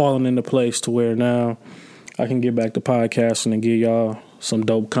falling into place to where now I can get back to podcasting and give y'all some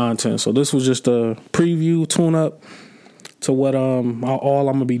dope content. So this was just a preview, tune up to what all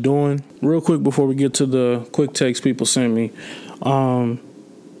I'm gonna be doing. Real quick before we get to the quick takes people send me,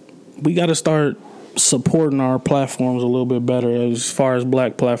 we got to start supporting our platforms a little bit better as far as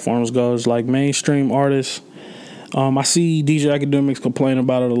black platforms goes, like mainstream artists. I see DJ Academics complain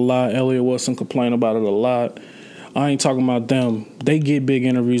about it a lot. Elliot Wilson complain about it a lot. I ain't talking about them. They get big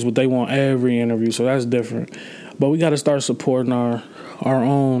interviews, but they want every interview, so that's different. But we got to start supporting our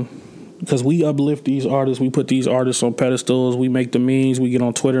own, because we uplift these artists. We put these artists on pedestals. We make the memes. We get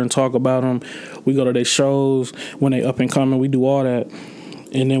on Twitter and talk about them. We go to their shows when they up and coming. We do all that.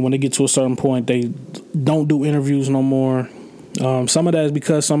 And then when they get to a certain point, they don't do interviews no more. Some of that is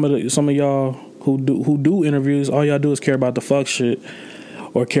because some of y'all who do interviews, all y'all do is care about the fuck shit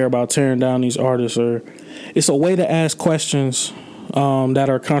or care about tearing down these artists. Or it's a way to ask questions that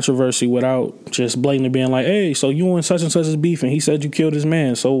are controversy without just blatantly being like, hey, so you and such is beefing. He said you killed his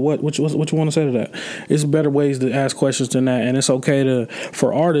man. So what you want to say to that? It's better ways to ask questions than that. And it's okay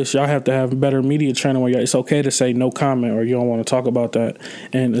for artists, y'all have to have better media training where it's okay to say no comment or you don't want to talk about that.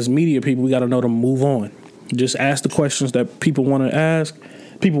 And as media people, we got to know to move on. Just ask the questions that people want to ask,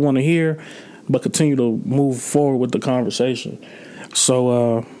 people want to hear, but continue to move forward with the conversation.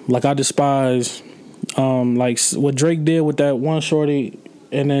 So, like, I despise like what Drake did with that one shorty,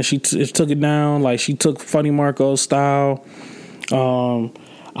 and then she took it down. Like, she took Funny Marco's style. I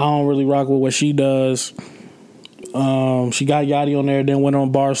don't really rock with what she does. She got Yachty on there, then went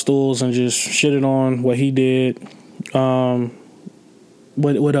on bar stools and just shitted on what he did. What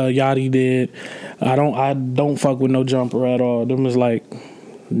Yachty did. I don't fuck with No Jumper at all. Them is like,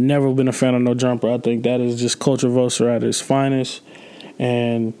 never been a fan of No Jumper. I think that is just culture vulture at its finest.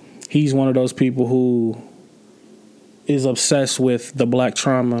 And he's one of those people who is obsessed with the black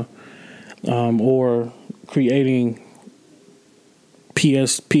trauma, or creating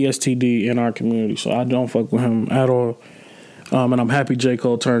PSTD in our community. So I don't fuck with him at all. And I'm happy J.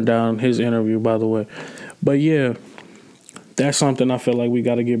 Cole turned down his interview, by the way. But yeah, that's something I feel like we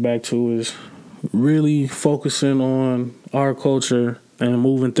got to get back to, is really focusing on our culture and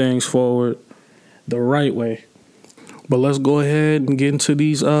moving things forward the right way. But let's go ahead and get into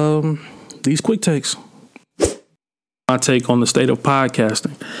these quick takes. My take on the state of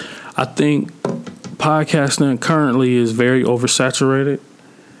podcasting. I think podcasting currently is very oversaturated.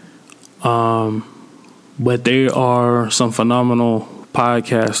 But there are some phenomenal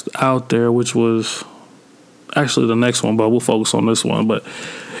podcasts out there, which was actually the next one, but we'll focus on this one. But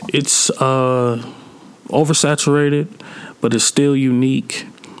it's oversaturated, but it's still unique.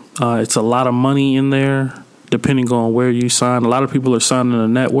 It's a lot of money in there, depending on where you sign. A lot of people are signing the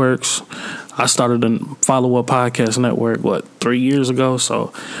networks. I started a follow-up podcast network, 3 years ago?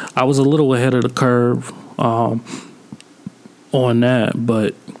 So I was a little ahead of the curve on that,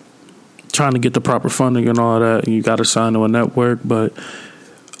 but trying to get the proper funding and all that, you got to sign to a network. But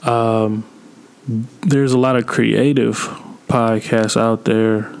there's a lot of creative podcasts out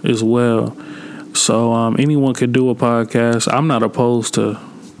there as well. So anyone could do a podcast. I'm not opposed to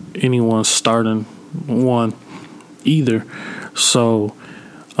anyone starting one either. So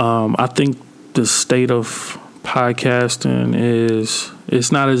I think the state of podcasting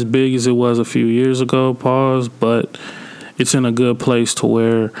it's not as big as it was a few years ago, but it's in a good place to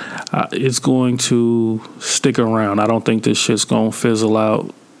where it's going to stick around. I don't think this shit's going to fizzle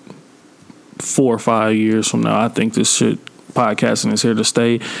out 4 or 5 years from now. I think this shit, podcasting, is here to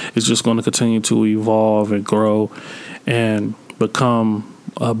stay. It's just going to continue to evolve and grow and become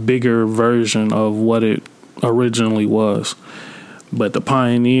a bigger version of what it originally was. But the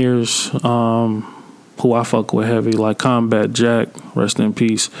pioneers, who I fuck with heavy, like CoJack, rest in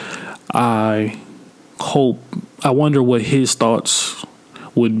peace, I wonder what his thoughts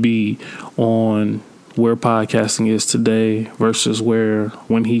would be on where podcasting is today versus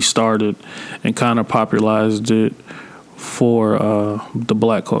when he started and kind of popularized it for the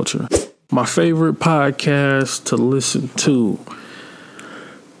black culture. My favorite podcast to listen to.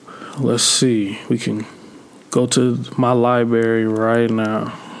 Let's see. We can go to my library right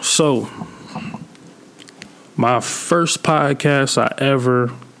now. So, my first podcast I ever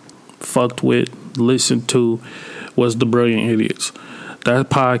fucked with, listened to, was The Brilliant Idiots. That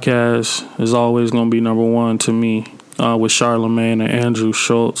podcast is always going to be number one to me, with Charlamagne and Andrew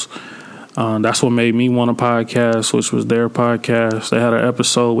Schultz. That's what made me want a podcast, which was their podcast. They had an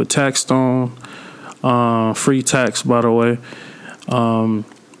episode with Taxstone, free tax, by the way,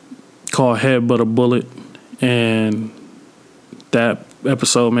 called Head But a Bullet. And that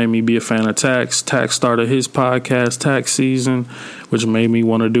episode made me be a fan of Tax. Tax started his podcast, Tax Season, which made me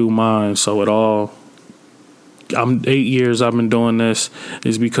want to do mine. So 8 years I've been doing this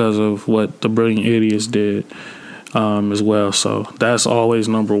is because of what The Brilliant Idiots did as well. So that's always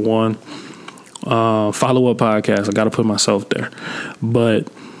number one. Follow-up podcast, I got to put myself there. But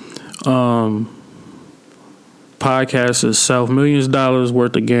podcast itself, Millions of Dollars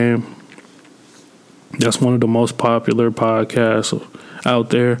Worth of Game. That's one of the most popular podcasts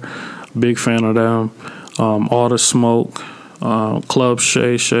out there. Big fan of them. All the Smoke, Club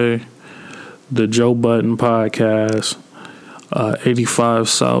Shay Shay, the Joe Budden podcast, 85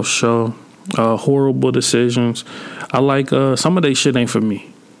 South Show, Horrible Decisions. I like some of their shit ain't for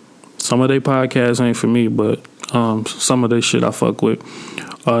me. Some of their podcasts ain't for me, but some of their shit I fuck with.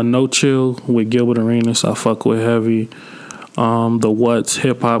 No Chill with Gilbert Arenas, I fuck with heavy. The What's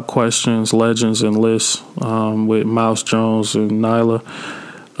Hip Hop Questions, Legends and Lists with Mouse Jones and Nyla.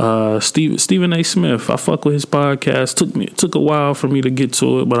 Stephen A. Smith, I fuck with his podcast. It took a while for me to get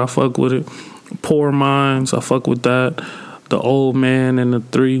to it, but I fuck with it. Poor Minds, I fuck with that. The Old Man and the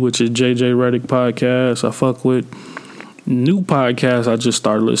Three, which is JJ Reddick podcast, I fuck with. New podcast I just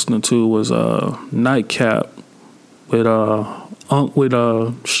started listening to was Nightcap with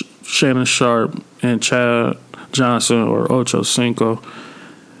Shannon Sharp and Chad Johnson or Ocho Cinco.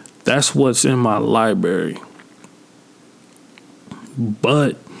 That's what's in my library.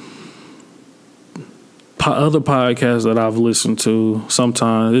 But other podcasts that I've listened to,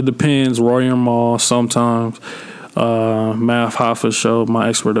 sometimes it depends. Roy and Maul, sometimes Math Hoffa Show, My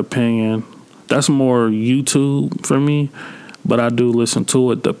Expert Opinion. That's more YouTube for me, but I do listen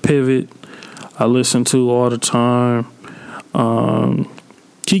to it. The Pivot, I listen to all the time.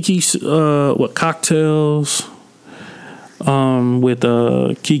 Kiki's Cocktails with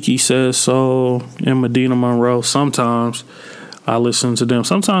Kiki Says So and Medina Monroe. Sometimes I listen to them.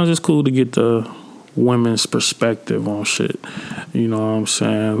 Sometimes it's cool to get the women's perspective on shit. You know what I'm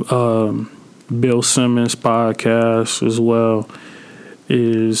saying? Bill Simmons' podcast as well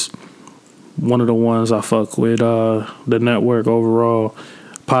is one of the ones I fuck with. The network overall.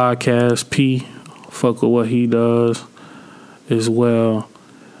 Podcast P, fuck with what he does as well.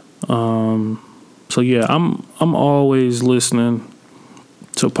 So yeah, I'm always listening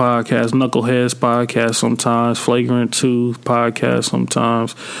to podcasts. Knuckleheads podcast sometimes, Flagrant 2 podcast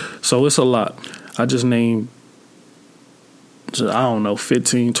sometimes. So it's a lot. I just named,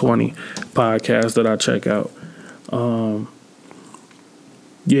 15, 20 podcasts that I check out.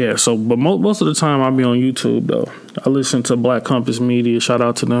 Yeah, so, but most of the time I'll be on YouTube, though. I listen to Black Compass Media. Shout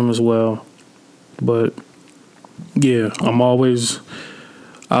out to them as well. But, yeah, I'm always,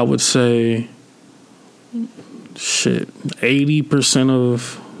 I would say, 80%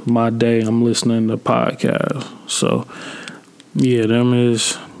 of my day I'm listening to podcasts. So, yeah, them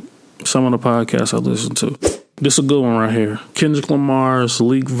is some of the podcasts I listen to. This is a good one right here. Kendrick Lamar's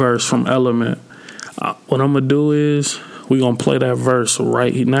leaked verse from Element. What I'm going to do is we're going to play that verse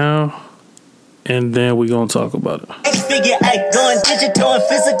right now, and then we're going to talk about it. Figure, ay, going digital and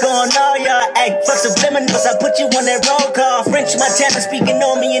physical on all y'all, ay. Fuck subliminals, I put you on that roll call. French Montana speaking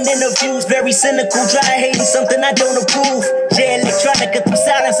on me in interviews. Very cynical, dry hating something I don't approve. J Electronica through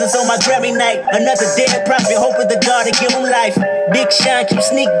silences on my Grammy night. Another dead prophet, hoping the God to give him life. Big Sean keep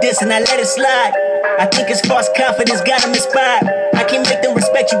sneak dissing, I let it slide. I think his false confidence got him inspired. I can't make them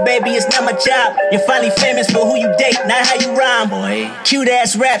respect you, baby, it's not my job. You're finally famous for who you date, not how you rhyme, boy. Cute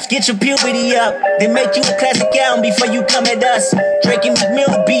ass raps, get your puberty up. They make you a classic album before you come at us. Drake and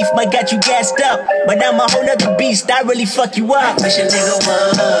McMill beef might got you gassed up, but I'm a whole nother beast, I really fuck you up. I wish a nigga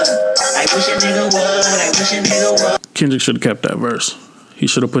would. I wish a nigga would. I wish a nigga would. Kendrick should have kept that verse. He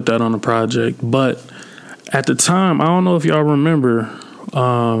should have put that on the project. But at the time, I don't know if y'all remember,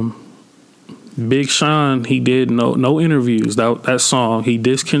 Big Sean, he did no interviews. That song, he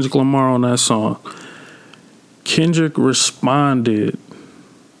dissed Kendrick Lamar on that song. Kendrick responded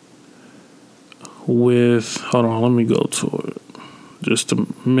with, hold on, let me go to it just to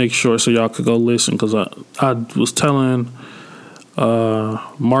make sure so y'all could go listen, because I was telling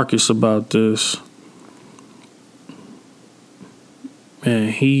Marcus about this,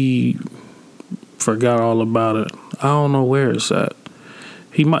 and he forgot all about it. I don't know where it's at.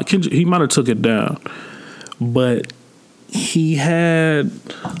 He might have took it down, but he had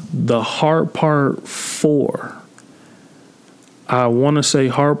the Heart Part 4. I want to say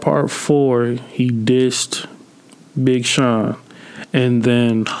Heart Part 4. He dissed Big Sean, and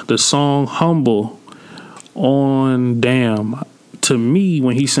then the song Humble on Damn. To me,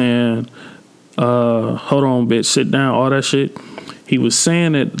 when he's saying, "Hold on, bitch, sit down," all that shit, he was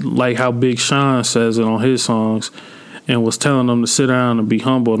saying it like how Big Sean says it on his songs, and was telling them to sit down and be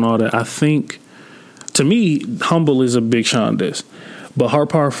humble and all that. I think, to me, Humble is a Big Sean diss. But Heart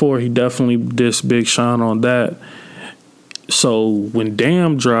Part 4, he definitely dissed Big Sean on that. So when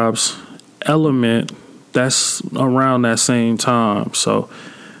Damn drops, Element, that's around that same time. So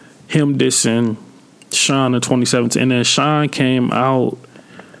him dissing Sean in 2017. And then Sean came out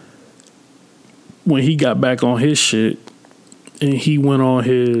when he got back on his shit, and he went on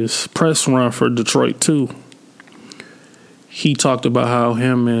his press run for Detroit 2. He talked about how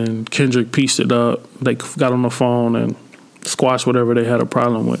him and Kendrick pieced it up. They got on the phone and squashed whatever they had a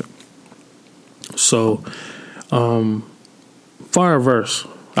problem with. So, fire verse.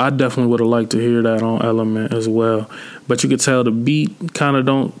 I definitely would have liked to hear that on Element as well. But you could tell the beat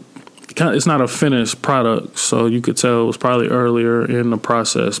it's not a finished product. So you could tell it was probably earlier in the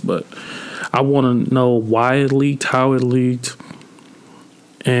process. But I want to know why it leaked, how it leaked,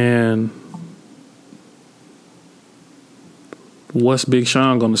 and what's Big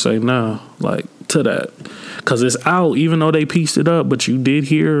Sean going to say now, like, to that? Because it's out, even though they pieced it up, but you did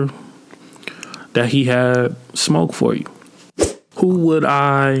hear that he had smoke for you. Who would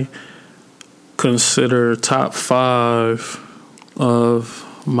I consider top 5 of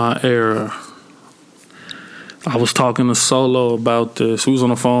my era? I was talking to Solo about this. We was on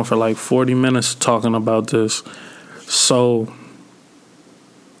the phone for like 40 minutes talking about this. So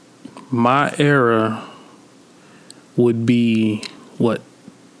my era would be,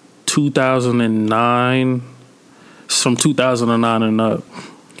 2009, from 2009 and up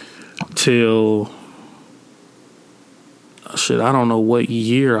till, I don't know what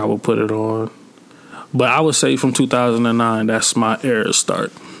year I would put it on, but I would say from 2009, that's my era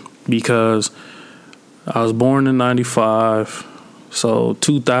start, because I was born in 95, so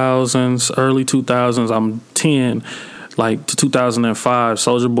 2000s, early 2000s, I'm 10, like to 2005,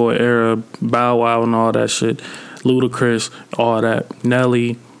 Soulja Boy era, Bow Wow and all that shit, Ludacris, all that,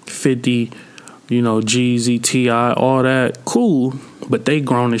 Nelly, 50, Jeezy, T.I., all that, cool, but they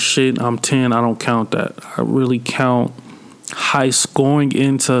grown as shit. I'm 10, I don't count that. I really count high school, going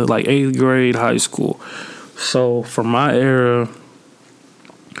into like 8th grade high school. So for my era,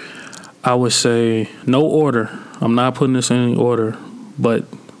 I would say no order. I'm not putting this in any order, but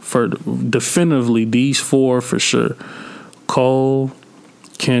for definitively these 4 for sure: Cole,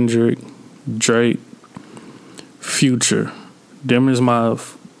 Kendrick, Drake, Future. Them is my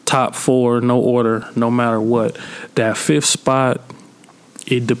top 4, no order, no matter what. That 5th spot,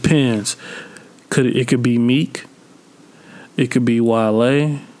 it depends. It could be Meek, it could be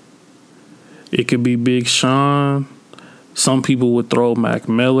Wale, it could be Big Sean. Some people would throw Mac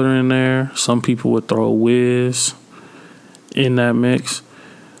Miller in there. Some people would throw Wiz in that mix.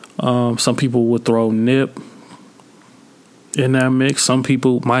 Some people would throw Nip in that mix. Some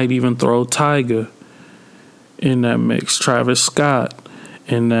people might even throw Tyga in that mix, Travis Scott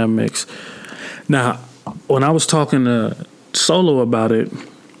in that mix. Now, when I was talking to Solo about it,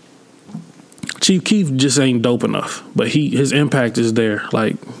 Chief Keef just ain't dope enough, but his impact is there,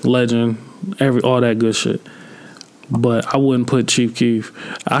 like legend, all that good shit. But I wouldn't put Chief Keef.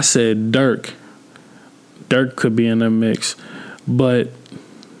 I said Dirk. Dirk could be in the mix, but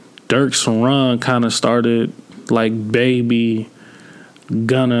Dirk's run kind of started like Baby,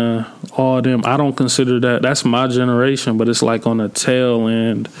 Gunna, all them. I don't consider that. That's my generation, but it's like on the tail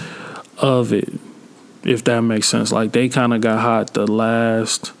end of it, if that makes sense. Like they kind of got hot the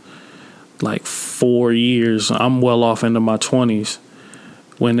last like 4 years. I'm well off into my 20s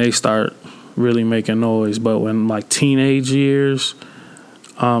when they start really making noise. But when like teenage years,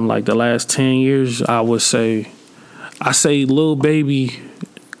 like the last 10 years, I say Lil Baby,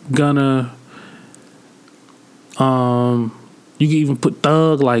 Gunna, you can even put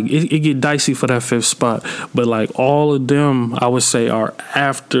Thug. Like it get dicey for that 5th spot, but like all of them, I would say are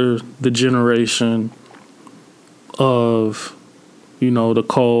after the generation of, the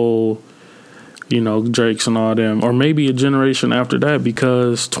Cole, Drakes and all them, or maybe a generation after that,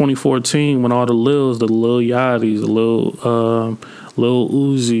 because 2014 when all the Lil Yachty's, the Lil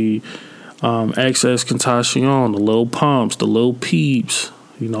Uzi, XXXTentacion, the Lil Pumps, the Lil Peeps,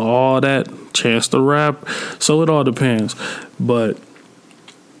 all that, Chance the Rap. So it all depends. But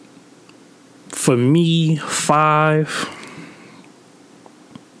for me, 5,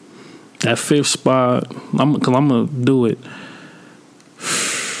 that 5th spot, because I'm going to do it.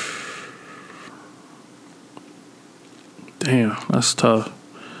 Damn, that's tough.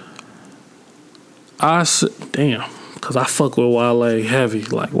 Because I fuck with Wale heavy.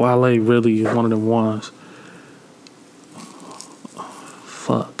 Like, Wale really is one of them ones.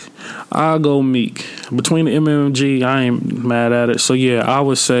 Fuck. I'll go Meek. Between the MMG, I ain't mad at it. So, yeah, I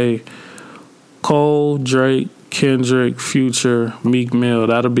would say Cole, Drake, Kendrick, Future, Meek Mill.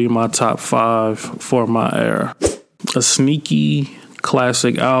 That'll be my top 5 for my era. A sneaky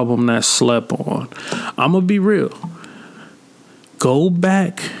classic album that slept on. I'm going to be real. Go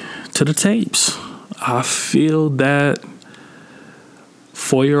back to the tapes. I feel that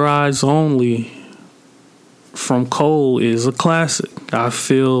For Your Eyes Only from Cole is a classic. I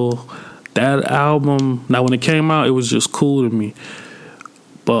feel that album, now when it came out, it was just cool to me.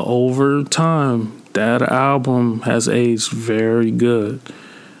 But over time, that album has aged very good.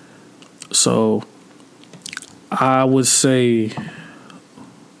 So I would say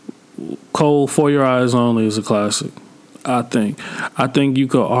Cole, For Your Eyes Only is a classic. I think you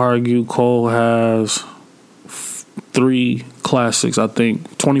could argue Cole has 3 classics. I think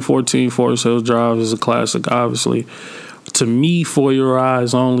 2014 Forest Hills Drive is a classic, obviously. To me, For Your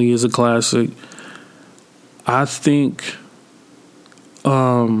Eyes Only is a classic. I think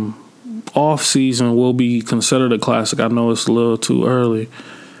Off Season will be considered a classic. I know it's a little too early.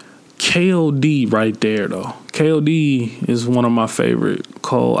 KOD right there, though. KOD is one of my favorite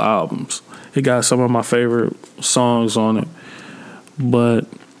Cole albums. It got some of my favorite songs on it. But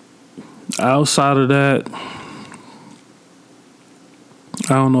outside of that,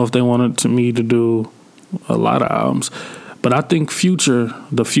 I don't know if they wanted me to do a lot of albums. But I think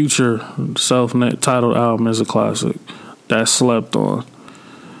the Future self-titled album is a classic. That slept on.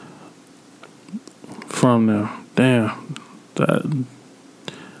 From there. Damn.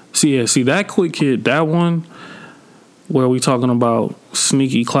 See that quick hit, that one, where we talking about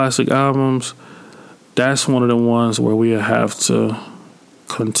sneaky classic albums, that's one of the ones where we have to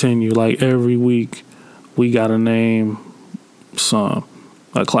continue. Like every week, we got to name some,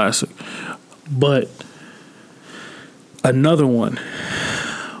 a classic. But another one,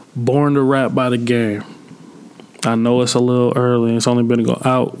 Born to Rap by The Game. I know it's a little early. It's only been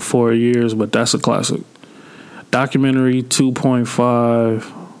out 4 years, but that's a classic. Documentary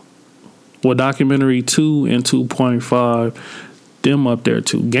 2.5. Well, Documentary 2 and 2.5, them up there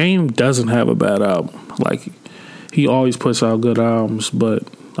too. Game doesn't have a bad album. Like, he always puts out good albums, but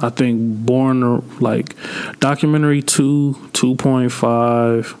I think Documentary 2,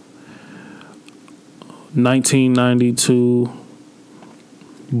 2.5, 1992,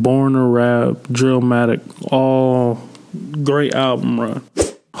 Born to Rap, Drillmatic, all great album run.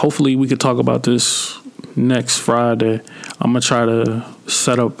 Hopefully we could talk about this next Friday. I'm going to try to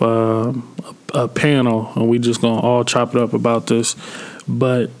set up a panel, and we just going to all chop it up about this.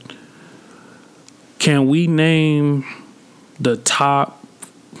 But can we name the top,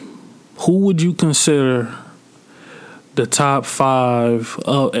 who would you consider the top 5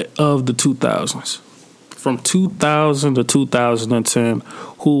 of the 2000s? From 2000 to 2010,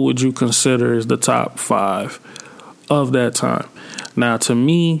 who would you consider is the top 5 of that time? Now, to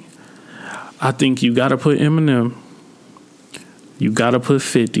me, I think you got to put Eminem, You gotta put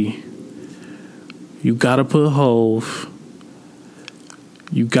 50. You gotta put Hove.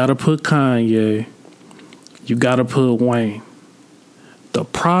 You gotta put Kanye. You gotta put Wayne. The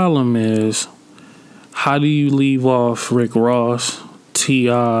problem is, how do you leave off Rick Ross,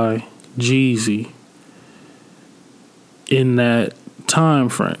 T.I., Jeezy in that time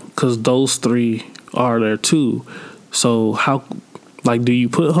frame? Because those three are there too. So how, like, do you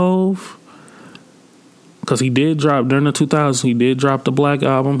put Hove? Because he did drop, during the 2000s, he did drop the Black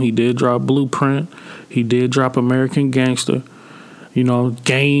Album. He did drop Blueprint. He did drop American Gangster. You know,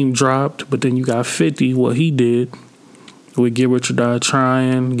 Game dropped. But then you got 50, what he did with Get Rich or Die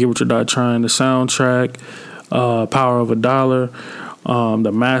Trying, the soundtrack, Power of a Dollar,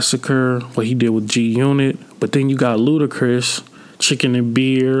 The Massacre, what he did with G-Unit. But then you got Ludacris, Chicken and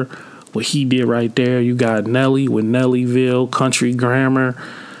Beer, what he did right there. You got Nelly with Nellyville, Country Grammar.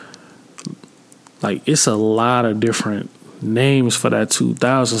 Like, it's a lot of different names for that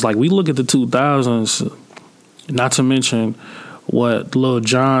 2000s. Like, we look at the 2000s, not to mention what Lil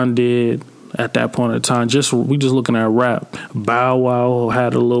Jon did at that point in time. We just looking at rap. Bow Wow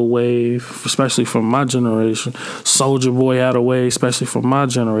had a little wave, especially from my generation. Soulja Boy had a wave, especially from my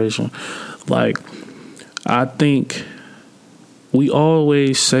generation. Like, I think we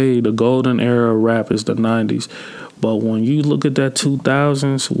always say the golden era of rap is the 90s. But when you look at that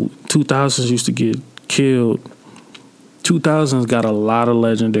 2000s used to get killed. 2000s got a lot of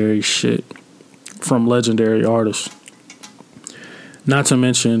legendary shit from legendary artists. Not to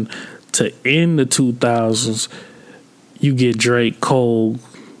mention, to end the 2000s, you get Drake, Cole,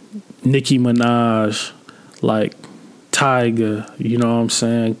 Nicki Minaj, like Tyga, you know what I'm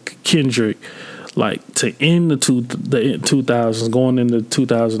saying, Kendrick. Like, to end the 2000s, going into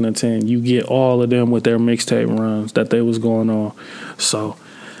 2010, you get all of them with their mixtape runs that they was going on. So,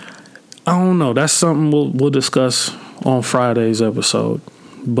 I don't know. That's something we'll discuss on Friday's episode.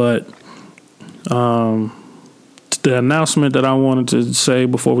 But the announcement that I wanted to say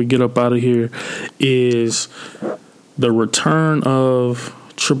before we get up out of here is the return of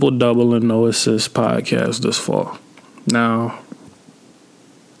Triple Double and No Assist podcast this fall. Now,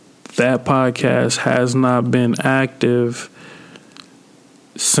 that podcast has not been active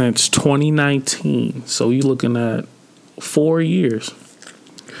since 2019. So you're looking at 4 years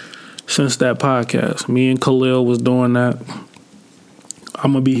since that podcast. Me and Khalil was doing that.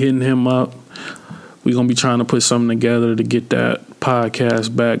 I'm going to be hitting him up. We're going to be trying to put something together to get that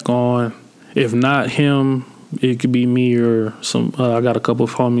podcast back on. If not him, it could be me or some. I got a couple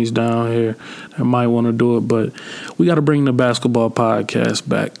of homies down here that might want to do it, but we got to bring the basketball podcast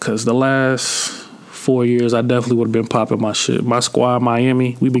back, because the last 4 years I definitely would have been popping my shit. My squad,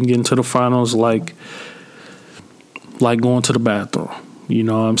 Miami, we've been getting to the finals like going to the bathroom. You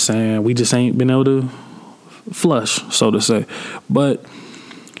know what I'm saying? We just ain't been able to flush, so to say. But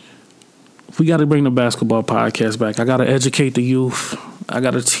we got to bring the basketball podcast back. I got to educate the youth. I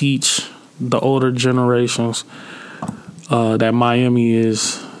got to teach the older generations that Miami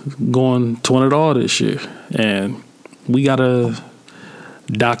is going to win it all this year. And we got to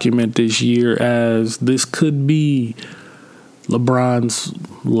document this year as this could be LeBron's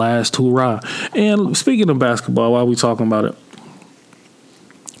last hurrah. And speaking of basketball, while we talking about it,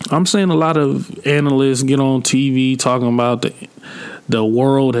 I'm seeing a lot of analysts get on TV talking about the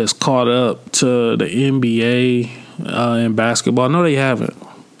world has caught up to the NBA in basketball. No, they haven't.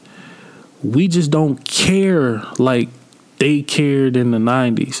 We just don't care like they cared in the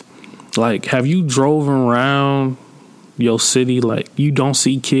 90s. Like, have you drove around your city? Like, you don't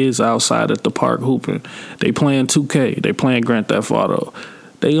see kids outside at the park hooping. They playing 2K. They playing Grand Theft Auto.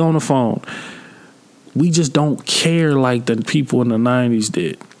 They on the phone. We just don't care like the people in the 90s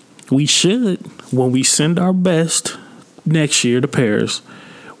did. We should. When we send our best next year to Paris,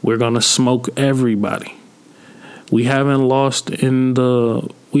 we're going to smoke everybody. We haven't lost in the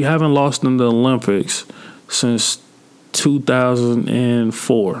Olympics since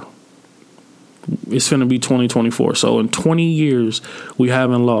 2004. It's going to be 2024. So in 20 years, we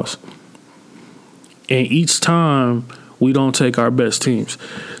haven't lost. And each time, we don't take our best teams.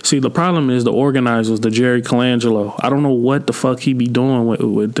 See, the problem is the organizers, the Jerry Colangelo. I don't know what the fuck he be doing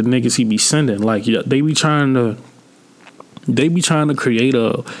with the niggas he be sending. Like, they be trying to create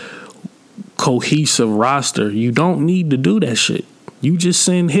a cohesive roster. You don't need to do that shit. You just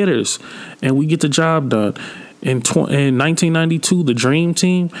send hitters, and we get the job done. In 1992, the Dream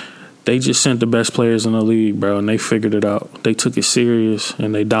Team, they just sent the best players in the league, bro, and they figured it out. They took it serious,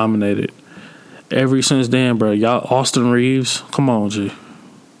 and they dominated. Ever since then, bro, y'all, Austin Reeves, come on, G.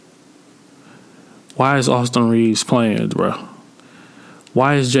 Why is Austin Reeves playing, bro?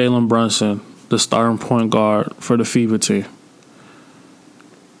 Why is Jalen Brunson the starting point guard for the FIBA team?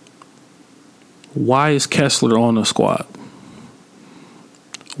 Why is Kessler on the squad?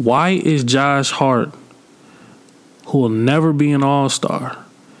 Why is Josh Hart, who will never be an all-star,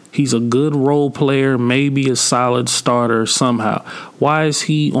 he's a good role player, maybe a solid starter somehow, why is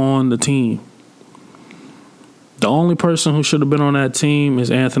he on the team? The only person who should have been on that team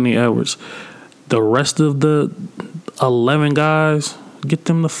is Anthony Edwards. The rest of the 11 guys, get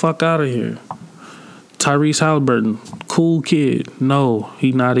them the fuck out of here. Tyrese Halliburton, cool kid. No,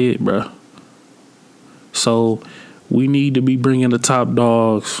 he not it, bro. So we need to be bringing the top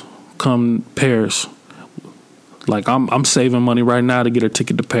dogs come Paris. Like, I'm saving money right now to get a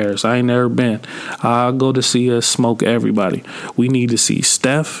ticket to Paris. I ain't never been. I'll go to see us smoke everybody. We need to see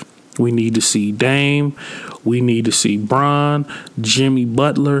Steph. We need to see Dame. We need to see Bron, Jimmy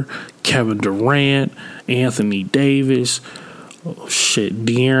Butler, Kevin Durant, Anthony Davis,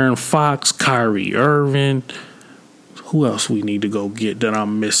 De'Aaron Fox, Kyrie Irving. Who else we need to go get that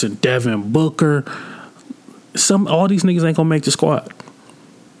I'm missing? Devin Booker. All these niggas ain't gonna make the squad.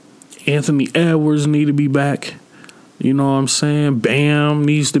 Anthony Edwards need to be back. You know what I'm saying? Bam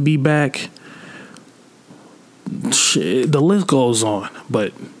needs to be back. Shit, the list goes on.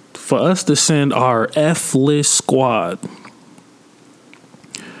 But for us to send our F-list squad,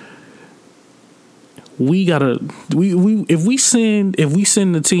 we gotta if we send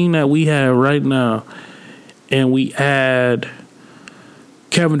the team that we have right now and we add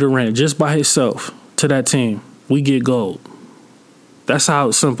Kevin Durant just by himself to that team, we get gold. That's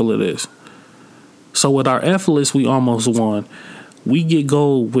how simple it is. So with our F list, we almost won. We get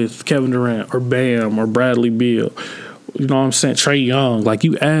gold with Kevin Durant or Bam or Bradley Beal. You know what I'm saying? Trae Young. Like,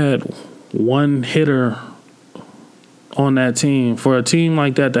 you add one hitter on that team. For a team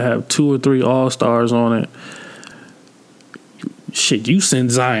like that to have 2 or 3 all-stars on it, shit, you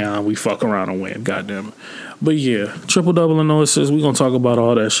send Zion, we fuck around and win, goddamn it. But yeah, triple-double and no assists, we gonna talk about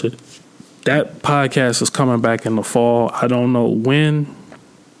all that shit. That podcast is coming back in the fall. I don't know when.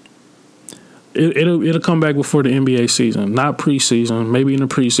 It'll come back before the NBA season, not preseason. Maybe in the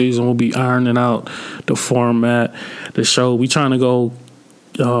preseason we'll be ironing out the format, the show. We trying to go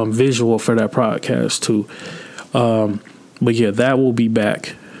visual for that podcast too. But yeah, that will be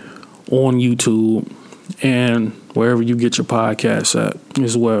back on YouTube and wherever you get your podcasts at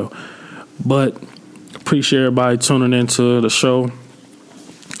as well. But appreciate everybody tuning into the show.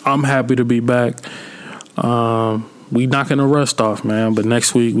 I'm happy to be back. We knocking the rust off, man. But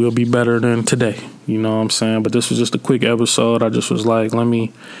next week we'll be better than today. You know what I'm saying? But this was just a quick episode. I just was like, let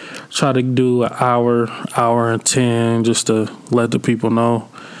me try to do an hour and 10 just to let the people know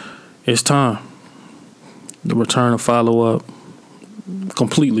it's time. The return and follow up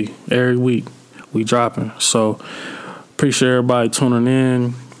completely every week. We dropping. So appreciate everybody tuning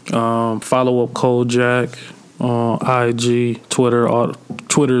in. Follow up CoJack on IG, Twitter.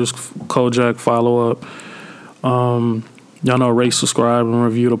 Twitter's CoJack follow up. Y'all know, rate, subscribe, and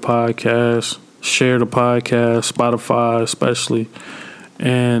review the podcast. Share the podcast, Spotify especially.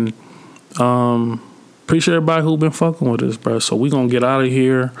 And appreciate everybody who been fucking with us, bro. So we gonna get out of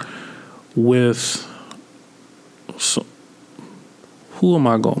here with who am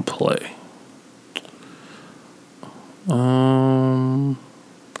I gonna play? I'm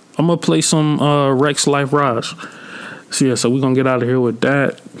gonna play some Rex Life Raj. So yeah, so we're gonna get out of here with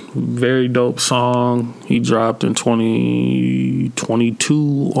that. Very dope song he dropped in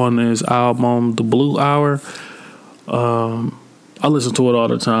 2022 on his album The Blue Hour. I listen to it all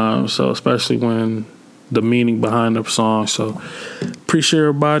the time, so especially when the meaning behind the song. So appreciate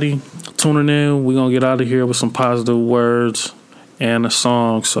everybody tuning in. We're gonna get out of here with some positive words and a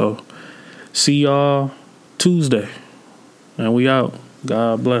song. So see y'all Tuesday. And we out.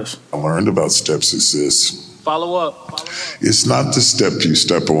 God bless. I learned about steps is this. Follow up. It's not the step you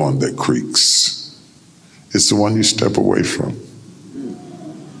step on that creaks. It's the one you step away from.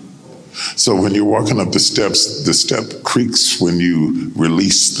 So when you're walking up the step creaks when you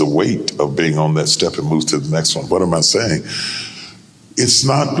release the weight of being on that step and move to the next one. What am I saying? It's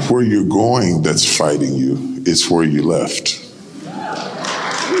not where you're going that's fighting you. It's where you left.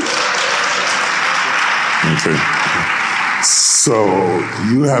 Okay. So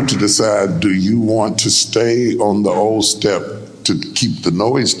you have to decide, do you want to stay on the old step to keep the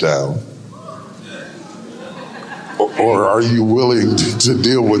noise down? Or are you willing to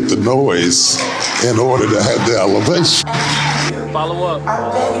deal with the noise in order to have the elevation? Follow up.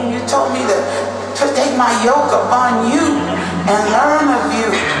 I'm begging you, told me to take my yoke upon you and learn of you,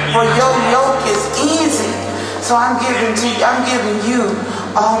 for your yoke is easy. So I'm giving you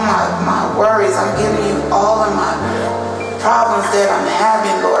all my worries. I'm giving you all of my problems that I'm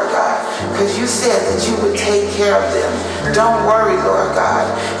having, Lord God, because you said that you would take care of them. Don't worry, Lord God.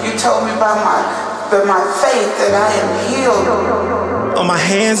 You told me by my faith that I am healed. On my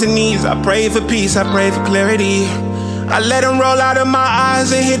hands and knees, I pray for peace, I pray for clarity. I let them roll out of my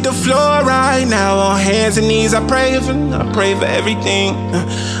eyes and hit the floor right now. On hands and knees, I pray for everything.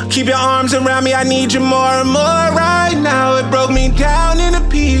 Keep your arms around me, I need you more and more right now. It broke me down into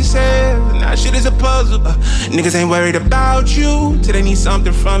pieces. Now shit is a puzzle. Niggas ain't worried about you till they need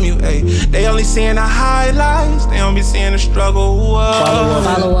something from you. Ay. They only seeing the highlights, they don't be seeing the struggle. Whoa.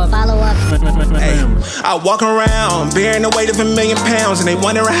 Follow up. Ay. I walk around bearing the weight of 1,000,000 pounds, and they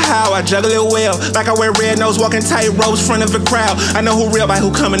wondering how I juggle it well. Like I wear red nose, walking tight ropes front of a crowd. I know who real by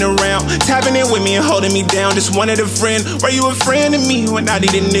who coming around, tapping in with me and holding me down. Just wanted a friend. Were you a friend to me when I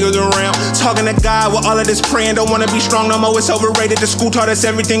needed niggas around? Talking to God with all of this praying. Don't wanna be strong no more, it's overrated. The school taught us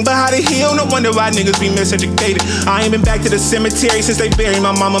everything but how to heal. No wonder why niggas be miseducated. I ain't been back to the cemetery since they buried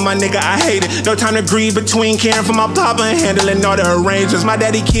my mama, my nigga, I hate it. No time to grieve between caring for my papa and handling all the arrangements. My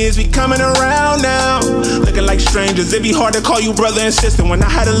daddy kids be coming around now, looking like strangers. It be hard to call you brother and sister when I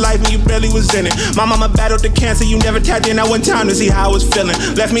had a life and you barely was in it. My mama battled the cancer, you never tapped in at one time to see how I was feeling.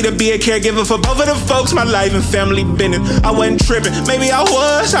 Left me to be a caregiver for both of the folks, my life and family business. I wasn't tripping, maybe I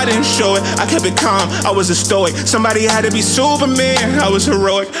was, I didn't show it. I kept it calm, I was a stoic. Somebody had to be Superman, I was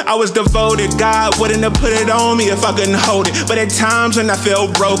heroic. I was devoted, God wouldn't have put it on me if I couldn't hold it. But at times when I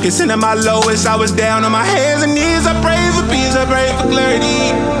felt broken, sitting at my lowest, I was down on my hands and knees. I pray for peace, I pray for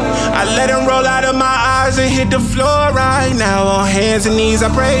clarity. I let them roll out of my eyes and hit the floor right now. On hands and knees, I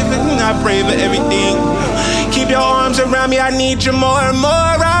pray for everything. Keep your arms around me, I need you more and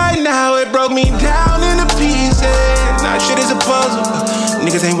more right now. It broke me down into pieces. Now shit is a puzzle.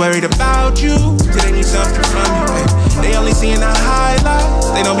 Niggas ain't worried about you till they need something from you. Hey. They only seeing the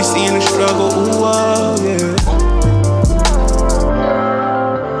highlights, they don't be seeing the struggle. Ooh, oh, yeah.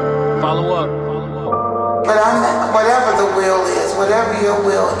 Follow up. But whatever the will is, whatever your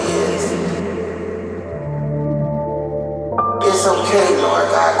will is, it's okay, Lord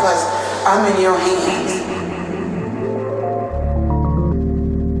God, because I'm in your hands.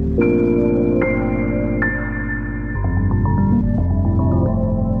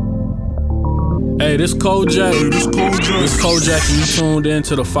 Hey, this CoJack. This CoJack, and you tuned in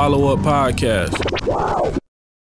to the Follow Up Podcast.